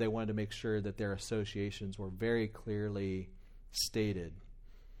 They wanted to make sure that their associations were very clearly stated.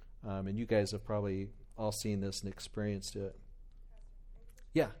 And you guys have probably all seen this and experienced it.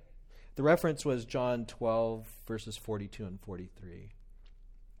 Yeah. The reference was John 12, verses 42 and 43.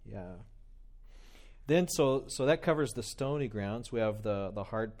 Yeah. Then, so that covers the stony grounds. We have the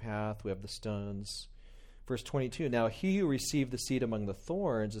hard path. We have the stones. Verse 22, now he who received the seed among the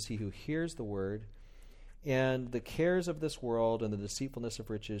thorns is he who hears the word, and the cares of this world and the deceitfulness of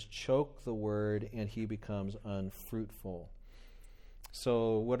riches choke the word, and he becomes unfruitful.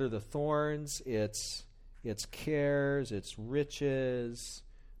 So what are the thorns? It's cares, it's riches.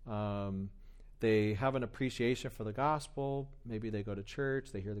 They have an appreciation for the gospel. Maybe they go to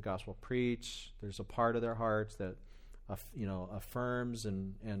church, they hear the gospel preached. There's a part of their hearts that affirms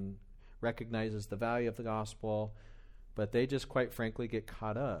and recognizes the value of the gospel, but they just quite frankly get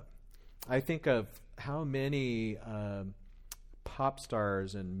caught up. I think of how many pop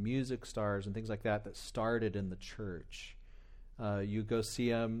stars and music stars and things like that started in the church. You go see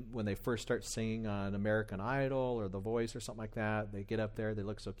them when they first start singing on American Idol or The Voice or something like that. They get up there, they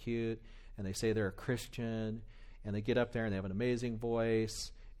look so cute, and they say they're a Christian, and they get up there and they have an amazing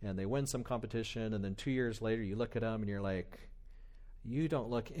voice, and they win some competition, and then 2 years later you look at them and you're like, you don't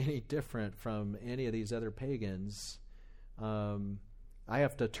look any different from any of these other pagans. I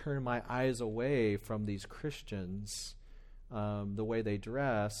have to turn my eyes away from these Christians, the way they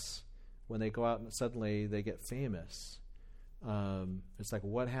dress, when they go out and suddenly they get famous. It's like,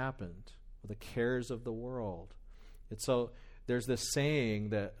 what happened? Well, the cares of the world. It's so there's this saying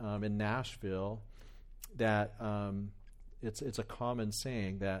that in Nashville that it's a common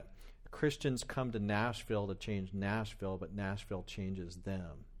saying that Christians come to Nashville to change Nashville, but Nashville changes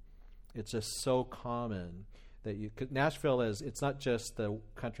them. It's just so common that Nashville it's not just the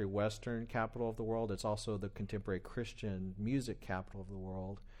country western capital of the world, it's also the contemporary Christian music capital of the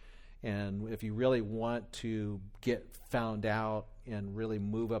world. And if you really want to get found out and really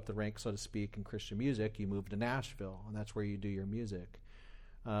move up the ranks, so to speak, in Christian music, you move to Nashville, and that's where you do your music.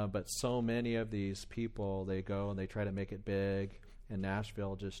 But so many of these people, they go and they try to make it big, and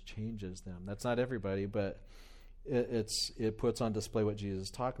Nashville just changes them. That's not everybody, but it puts on display what Jesus is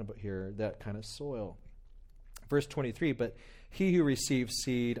talking about here, that kind of soil. Verse 23, but he who receives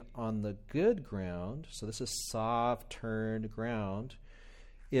seed on the good ground, so this is soft, turned ground,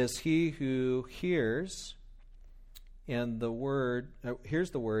 is he who hears, and the word,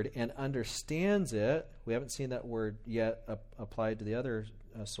 hears the word and understands it. We haven't seen that word yet applied to the other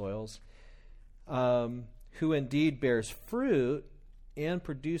soils. Who indeed bears fruit and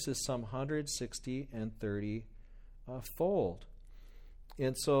produces some 160 and 30 fold.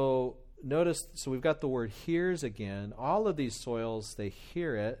 And so notice, so we've got the word hears again. All of these soils, they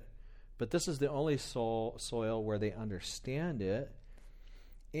hear it, but this is the only soil where they understand it.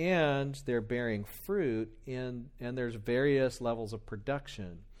 And they're bearing fruit, and there's various levels of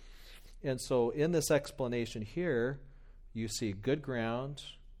production. And so in this explanation here, you see good ground,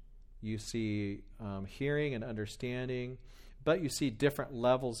 you see hearing and understanding, but you see different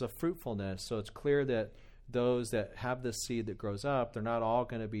levels of fruitfulness. So it's clear that those that have this seed that grows up, they're not all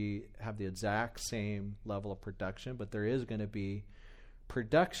going to have the exact same level of production, but there is going to be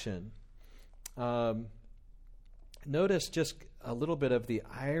production. Notice just a little bit of the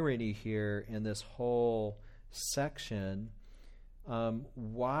irony here in this whole section.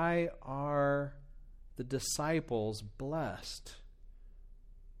 Why are the disciples blessed?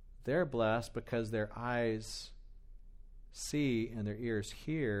 They're blessed because their eyes see and their ears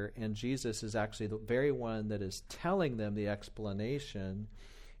hear, and Jesus is actually the very one that is telling them the explanation.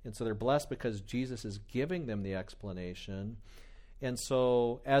 And so they're blessed because Jesus is giving them the explanation. And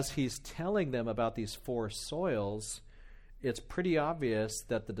so as he's telling them about these four soils, it's pretty obvious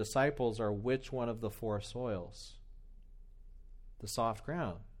that the disciples are which one of the four soils? The soft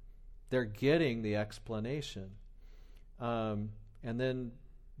ground. They're getting the explanation. And then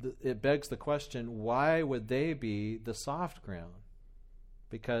it begs the question, why would they be the soft ground?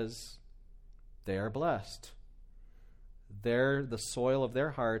 Because they are blessed. The soil of their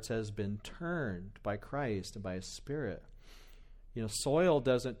hearts has been turned by Christ and by His Spirit. Soil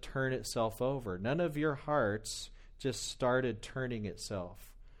doesn't turn itself over. None of your hearts just started turning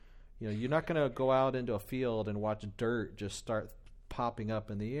itself. You're not going to go out into a field and watch dirt just start popping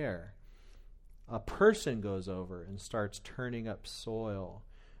up in the air. A person goes over and starts turning up soil,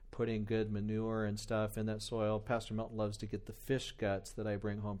 putting good manure and stuff in that soil. Pastor Milton loves to get the fish guts that I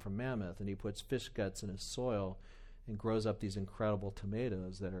bring home from Mammoth, and he puts fish guts in his soil and grows up these incredible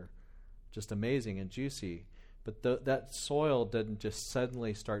tomatoes that are just amazing and juicy. But that soil didn't just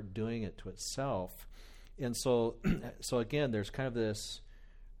suddenly start doing it to itself. And so again, there's kind of this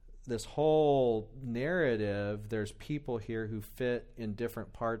whole narrative. There's people here who fit in different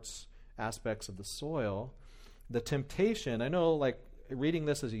aspects of the soil. The temptation, I know, like reading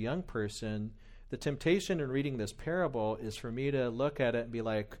this as a young person, the temptation in reading this parable is for me to look at it and be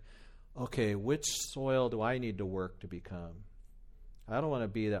like, okay, which soil do I need to work to become? I don't want to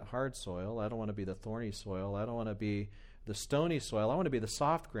be that hard soil. I don't want to be the thorny soil. I don't want to be the stony soil. I want to be the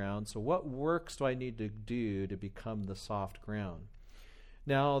soft ground. So what works do I need to do to become the soft ground?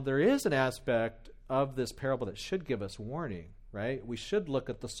 Now, there is an aspect of this parable that should give us warning, right? We should look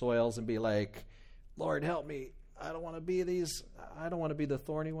at the soils and be like, Lord, help me. I don't want to be I don't want to be the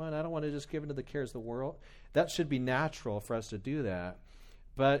thorny one. I don't want to just give into the cares of the world. That should be natural for us to do that.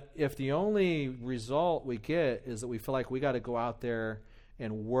 But if the only result we get is that we feel like we got to go out there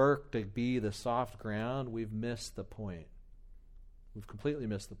and work to be the soft ground, we've missed the point. We've completely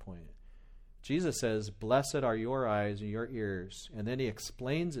missed the point. Jesus says, blessed are your eyes and your ears. And then he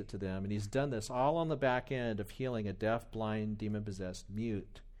explains it to them, and he's done this all on the back end of healing a deaf, blind, demon-possessed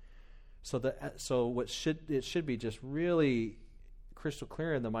mute. So it should be just really crystal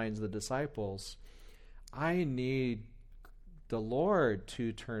clear in the minds of the disciples. I need the Lord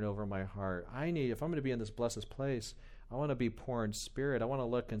to turn over my heart. If I'm going to be in this blessed place, I want to be poor in spirit. I want to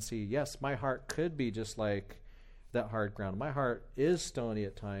look and see, yes, my heart could be just like that hard ground. My heart is stony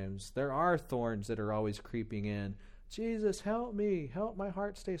at times. There are thorns that are always creeping in. Jesus, help me. Help my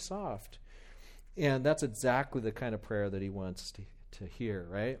heart stay soft. And that's exactly the kind of prayer that he wants to hear,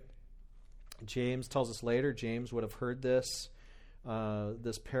 right? James tells us later, James would have heard this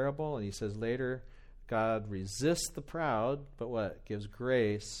parable, and he says later, God resists the proud, but what? Gives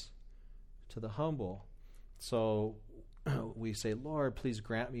grace to the humble. So we say, Lord, please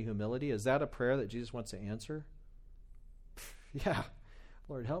grant me humility. Is that a prayer that Jesus wants to answer? Yeah.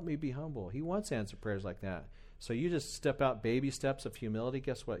 Lord, help me be humble. He wants to answer prayers like that. So you just step out baby steps of humility.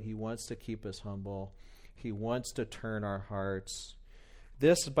 Guess what? He wants to keep us humble. He wants to turn our hearts.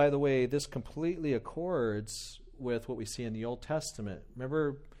 This, by the way, this completely accords with what we see in the Old Testament.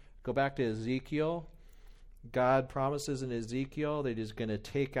 Remember, go back to Ezekiel. God promises in Ezekiel that he's going to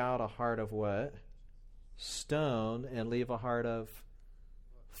take out a heart of what? stone and leave a heart of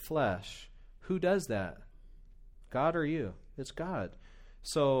flesh. Who does that? God or you? It's God.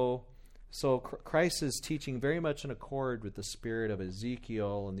 So Christ is teaching very much in accord with the spirit of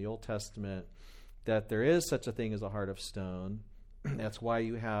Ezekiel in the Old Testament that there is such a thing as a heart of stone. That's why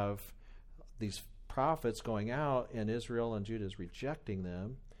you have these prophets going out and Israel and Judah is rejecting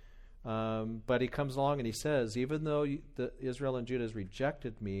them. But he comes along and he says, even though Israel and Judah has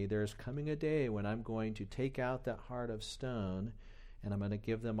rejected me, there's coming a day when I'm going to take out that heart of stone and I'm going to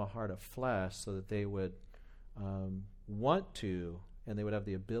give them a heart of flesh so that they would want to, and they would have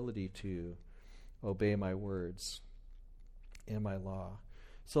the ability to obey my words and my law.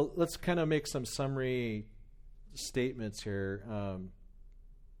 So let's kind of make some summary statements here.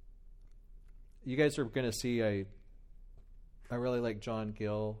 You guys are going to see I really like John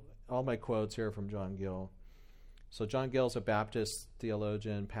Gill. All my quotes here are from John Gill. So John Gill's a Baptist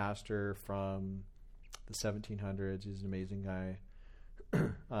theologian, pastor from the 1700s. He's an amazing guy.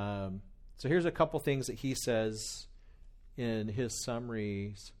 So here's a couple things that he says in his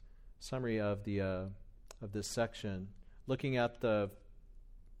summary of this section, looking at the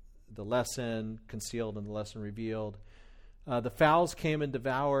lesson concealed and the lesson revealed. The fowls came and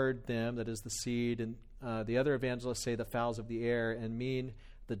devoured them, that is the seed, and the other evangelists say the fowls of the air, and mean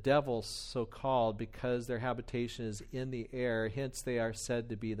the devils, so called, because their habitation is in the air, hence they are said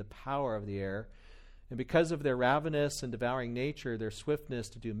to be the power of the air. And because of their ravenous and devouring nature, their swiftness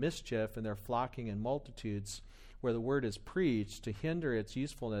to do mischief, and their flocking in multitudes, where the word is preached, to hinder its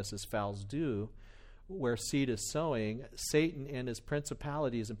usefulness as fowls do, where seed is sowing, Satan and his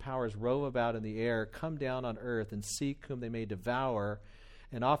principalities and powers rove about in the air, come down on earth, and seek whom they may devour,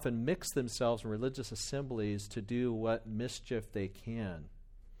 and often mix themselves in religious assemblies to do what mischief they can.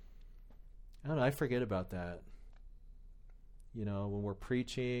 I don't know, I forget about that. You know, when we're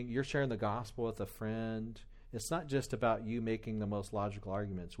preaching, you're sharing the gospel with a friend. It's not just about you making the most logical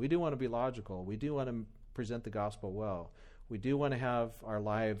arguments. We do want to be logical. We do want to present the gospel well. We do want to have our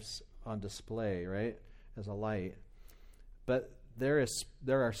lives on display, right, as a light. But there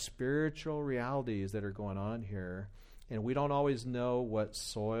are spiritual realities that are going on here, and we don't always know what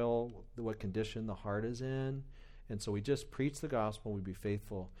soil, what condition the heart is in. And so we just preach the gospel, we be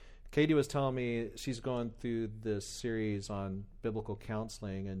faithful. Katie was telling me she's going through this series on biblical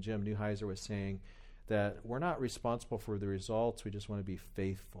counseling, and Jim Neuheiser was saying that we're not responsible for the results, we just want to be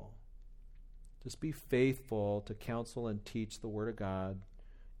faithful. Just be faithful to counsel and teach the Word of God,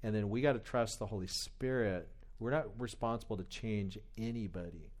 and then we got to trust the Holy Spirit. We're not responsible to change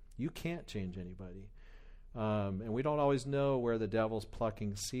anybody. You can't change anybody. And we don't always know where the devil's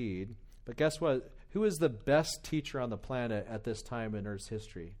plucking seed. But guess what? Who is the best teacher on the planet at this time in Earth's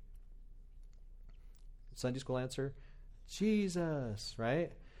history? Sunday school answer? Jesus,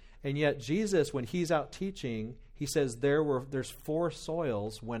 right? And yet Jesus, when he's out teaching, he says there's 4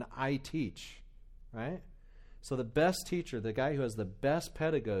 soils when I teach, right? So the best teacher, the guy who has the best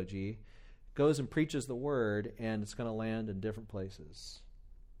pedagogy, goes and preaches the word, and it's going to land in different places,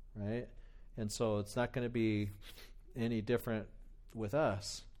 right? And so it's not going to be any different with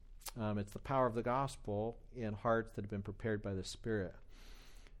us. It's the power of the gospel in hearts that have been prepared by the Spirit.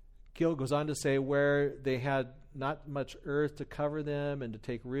 Gill goes on to say, where they had not much earth to cover them and to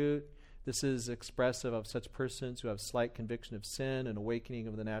take root, this is expressive of such persons who have slight conviction of sin and awakening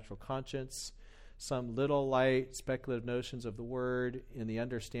of the natural conscience, some little light speculative notions of the word in the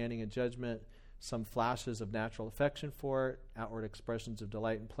understanding and judgment, some flashes of natural affection for it, outward expressions of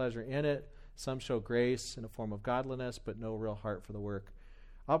delight and pleasure in it. Some show grace in a form of godliness, but no real heart for the work.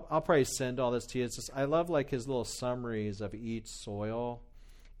 I'll probably send all this to you. It's just, I love like his little summaries of each soil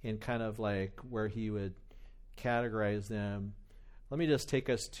and kind of like where he would categorize them. Let me just take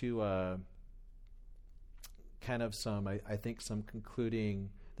us to kind of some, I think, some concluding.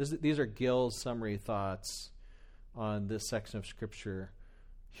 These are Gill's summary thoughts on this section of Scripture.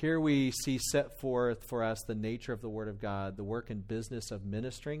 Here we see set forth for us the nature of the Word of God, the work and business of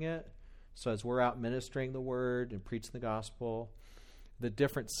ministering it. So as we're out ministering the Word and preaching the gospel, the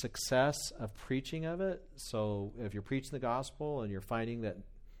different success of preaching of it. So if you're preaching the gospel and you're finding that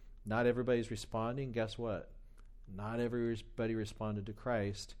not everybody's responding, guess what? Not everybody responded to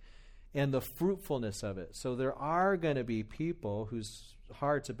Christ. And the fruitfulness of it. So there are going to be people whose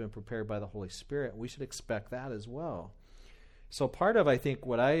hearts have been prepared by the Holy Spirit. We should expect that as well. So part of, I think,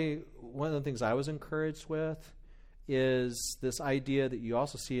 one of the things I was encouraged with is this idea that you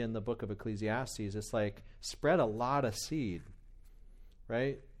also see in the book of Ecclesiastes. It's like spread a lot of seed,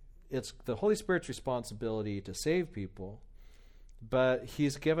 right? It's the Holy Spirit's responsibility to save people, but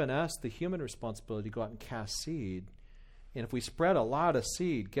he's given us the human responsibility to go out and cast seed. And if we spread a lot of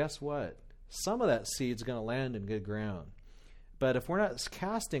seed, guess what? some of that seed's going to land in good ground. But if we're not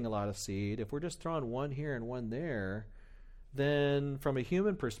casting a lot of seed, if we're just throwing one here and one there, then from a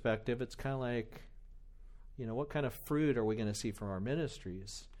human perspective, it's kind of like, what kind of fruit are we going to see from our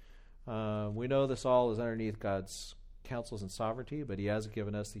ministries? We know this all is underneath God's counsels and sovereignty, but he has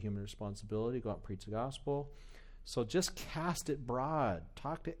given us the human responsibility to go out and preach the gospel. So just cast it broad.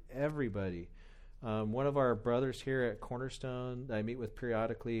 Talk to everybody. One of our brothers here at Cornerstone that I meet with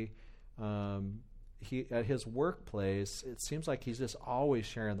periodically, he at his workplace, it seems like he's just always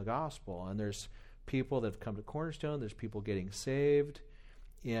sharing the gospel. And there's people that have come to Cornerstone. There's people getting saved.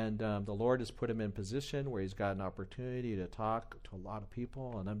 And the Lord has put him in position where he's got an opportunity to talk to a lot of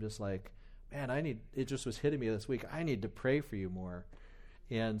people. And I'm just like, man, it just was hitting me this week. I need to pray for you more.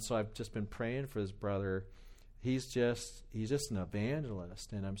 And so I've just been praying for this brother. He's just an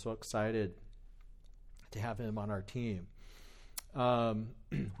evangelist. And I'm so excited to have him on our team.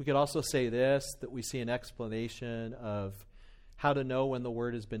 We could also say this, that we see an explanation of how to know when the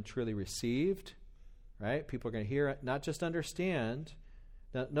word has been truly received, right? People are going to hear it, not just understand,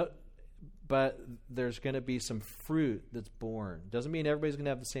 but there's going to be some fruit that's born. Doesn't mean everybody's going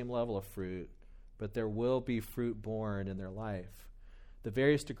to have the same level of fruit, but there will be fruit born in their life. The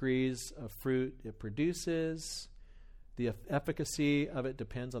various degrees of fruit it produces, the efficacy of it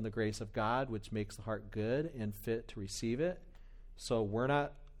depends on the grace of God, which makes the heart good and fit to receive it. So we're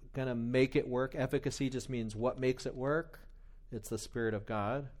not going to make it work. Efficacy just means what makes it work. It's the Spirit of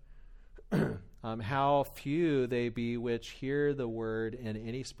God. How few they be which hear the word in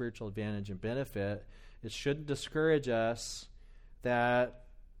any spiritual advantage and benefit. It shouldn't discourage us that,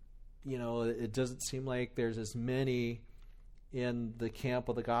 it doesn't seem like there's as many in the camp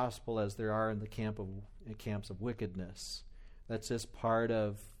of the gospel as there are in the camps of wickedness. That's just part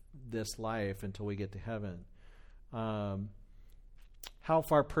of this life until we get to heaven. How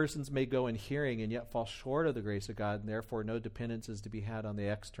far persons may go in hearing and yet fall short of the grace of God, and therefore no dependence is to be had on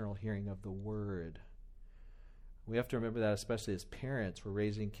the external hearing of the word. We have to remember that, especially as parents. We're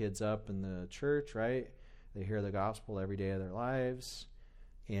raising kids up in the church, right? They hear the gospel every day of their lives.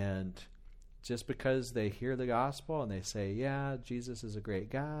 And just because they hear the gospel and they say, yeah, Jesus is a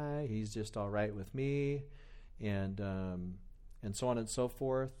great guy, he's just all right with me, and so on and so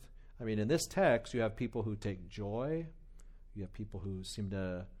forth. I mean, in this text, you have people who take joy. You have people who seem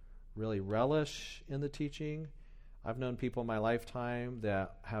to really relish in the teaching. I've known people in my lifetime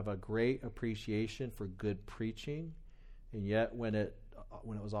that have a great appreciation for good preaching, and yet when it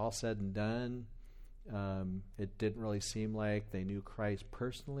was all said and done, it didn't really seem like they knew Christ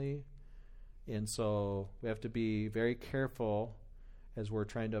personally. And so we have to be very careful as we're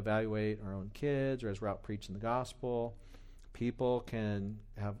trying to evaluate our own kids or as we're out preaching the gospel. People can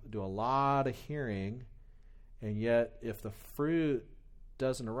do a lot of hearing, and yet if the fruit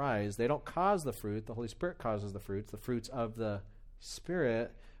doesn't arise, they don't cause the fruit. The Holy Spirit causes the fruits of the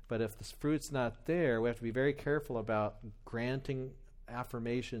Spirit. But if the fruit's not there, we have to be very careful about granting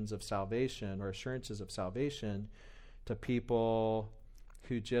affirmations of salvation or assurances of salvation to people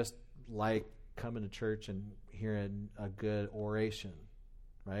who just like coming to church and hearing a good oration,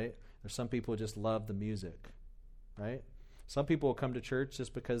 right? There's some people who just love the music, right? Some people will come to church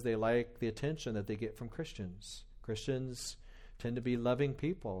just because they like the attention that they get from Christians. Christians tend to be loving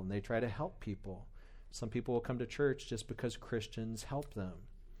people, and they try to help people. Some people will come to church just because Christians help them.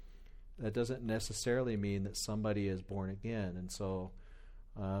 That doesn't necessarily mean that somebody is born again. And so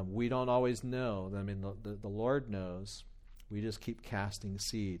we don't always know. I mean, the Lord knows. We just keep casting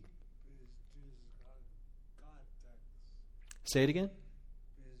seed. Say it again?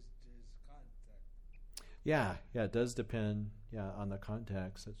 Yeah, it does depend, on the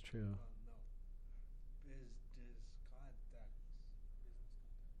context. That's true.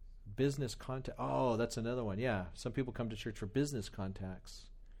 Business contact. Oh, that's another one. Yeah, some people come to church for business contacts.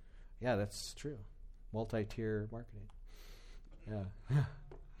 Yeah, that's true. Multi-tier marketing. Yeah.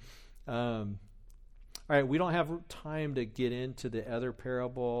 All right, we don't have time to get into the other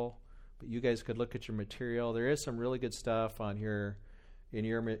parable, but you guys could look at your material. There is some really good stuff on here in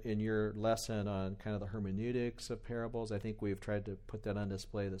your lesson on kind of the hermeneutics of parables. I think we've tried to put that on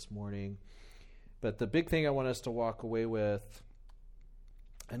display this morning. But the big thing I want us to walk away with,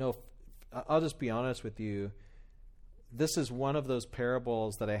 I'll just be honest with you, this is one of those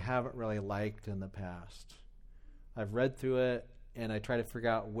parables that I haven't really liked in the past. I've read through it, and I try to figure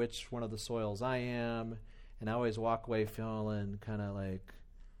out which one of the soils I am, and I always walk away feeling kind of like,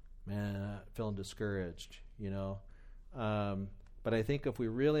 feeling discouraged, But I think if we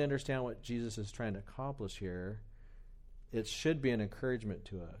really understand what Jesus is trying to accomplish here, it should be an encouragement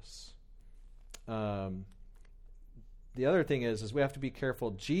to us. the other thing is we have to be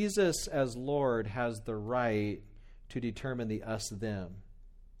careful. Jesus as Lord has the right to determine the us-them,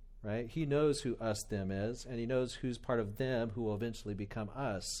 right? He knows who us-them is, and he knows who's part of them who will eventually become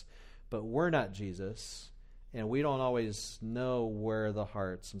us. But we're not Jesus, and we don't always know where the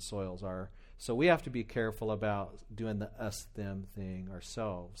hearts and soils are. So we have to be careful about doing the us-them thing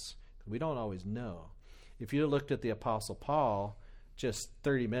ourselves. We don't always know. If you looked at the Apostle Paul just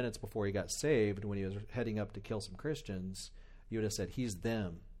 30 minutes before he got saved, when he was heading up to kill some Christians, you would have said, he's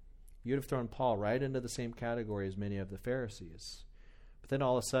them. You'd have thrown Paul right into the same category as many of the Pharisees. But then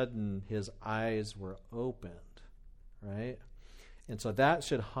all of a sudden, his eyes were opened, right? And so that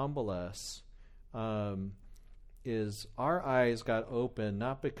should humble us, is our eyes got open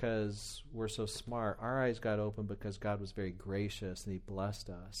not because we're so smart. Our eyes got open because God was very gracious and he blessed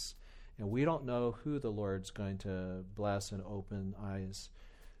us. And we don't know who the Lord's going to bless and open eyes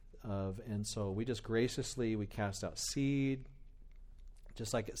of. And so we just graciously, we cast out seed.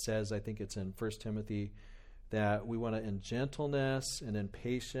 Just like it says, I think it's in 1 Timothy, that we want to, in gentleness and in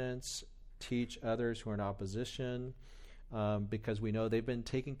patience, teach others who are in opposition, because we know they've been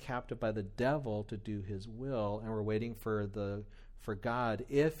taken captive by the devil to do his will, and we're waiting for God,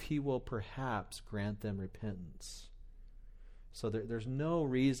 if he will perhaps grant them repentance. So there's no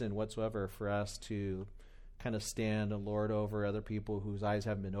reason whatsoever for us to kind of stand and lord over other people whose eyes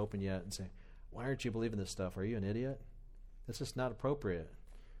haven't been opened yet and say, why aren't you believing this stuff? Are you an idiot? It's just not appropriate.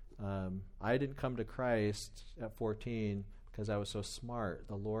 I didn't come to Christ at 14 because I was so smart.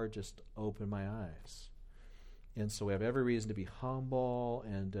 The Lord just opened my eyes. And so we have every reason to be humble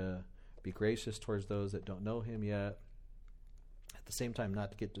and be gracious towards those that don't know him yet. At the same time,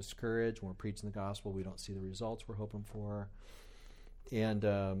 not to get discouraged when we're preaching the gospel. We don't see the results we're hoping for. And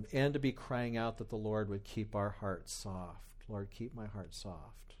to be crying out that the Lord would keep our hearts soft. Lord, keep my heart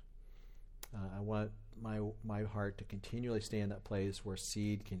soft. I want my heart to continually stay in that place where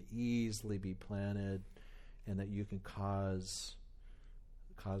seed can easily be planted and that you can cause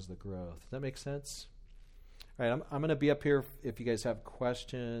the growth. Does that make sense? All right, I'm going to be up here if you guys have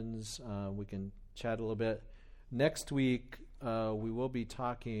questions. We can chat a little bit. Next week, we will be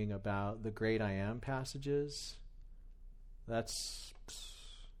talking about the Great I Am passages.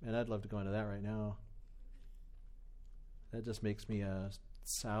 And I'd love to go into that right now. That just makes me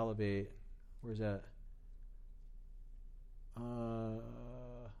salivate. Where's that?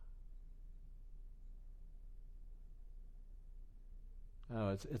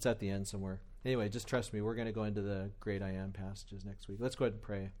 It's at the end somewhere. Anyway, just trust me. We're going to go into the Great I Am passages next week. Let's go ahead and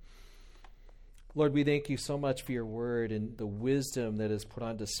pray. Lord, we thank you so much for your word and the wisdom that is put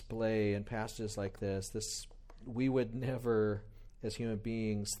on display in passages like this. We would never, as human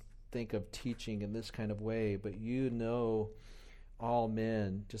beings, think of teaching in this kind of way, but you know all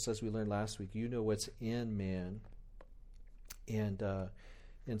men, just as we learned last week. You know what's in man.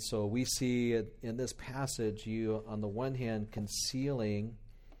 And so we see in this passage you, on the one hand, concealing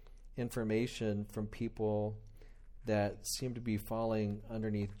information from people that seem to be falling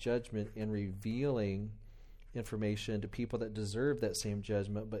underneath judgment and revealing information to people that deserve that same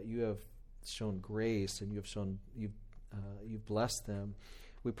judgment, but you have shown grace and you've blessed them.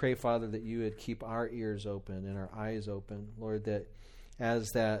 We pray, Father, that you would keep our ears open and our eyes open, Lord, that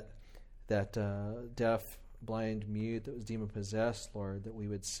as that deaf, blind, mute that was demon-possessed, Lord, that we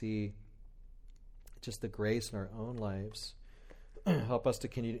would see just the grace in our own lives. Help us to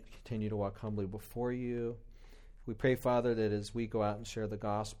continue to walk humbly before you. We pray, Father, that as we go out and share the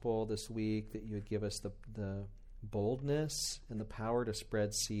gospel this week, that you would give us the boldness and the power to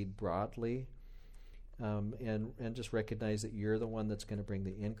spread seed broadly, and just recognize that you're the one that's going to bring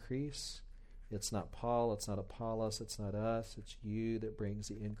the increase. It's not Paul, it's not Apollos, it's not us, it's you that brings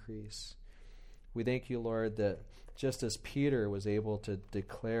the increase. We thank you, Lord, that just as Peter was able to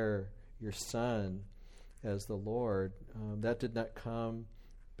declare your Son as the Lord, that did not come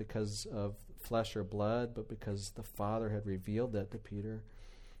because of flesh or blood, but because the Father had revealed that to Peter.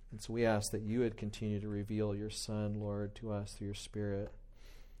 And so we ask that you would continue to reveal your Son, Lord, to us through your Spirit.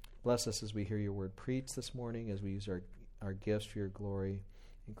 Bless us as we hear your word preached this morning, as we use our gifts for your glory.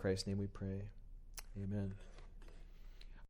 In Christ's name we pray. Amen.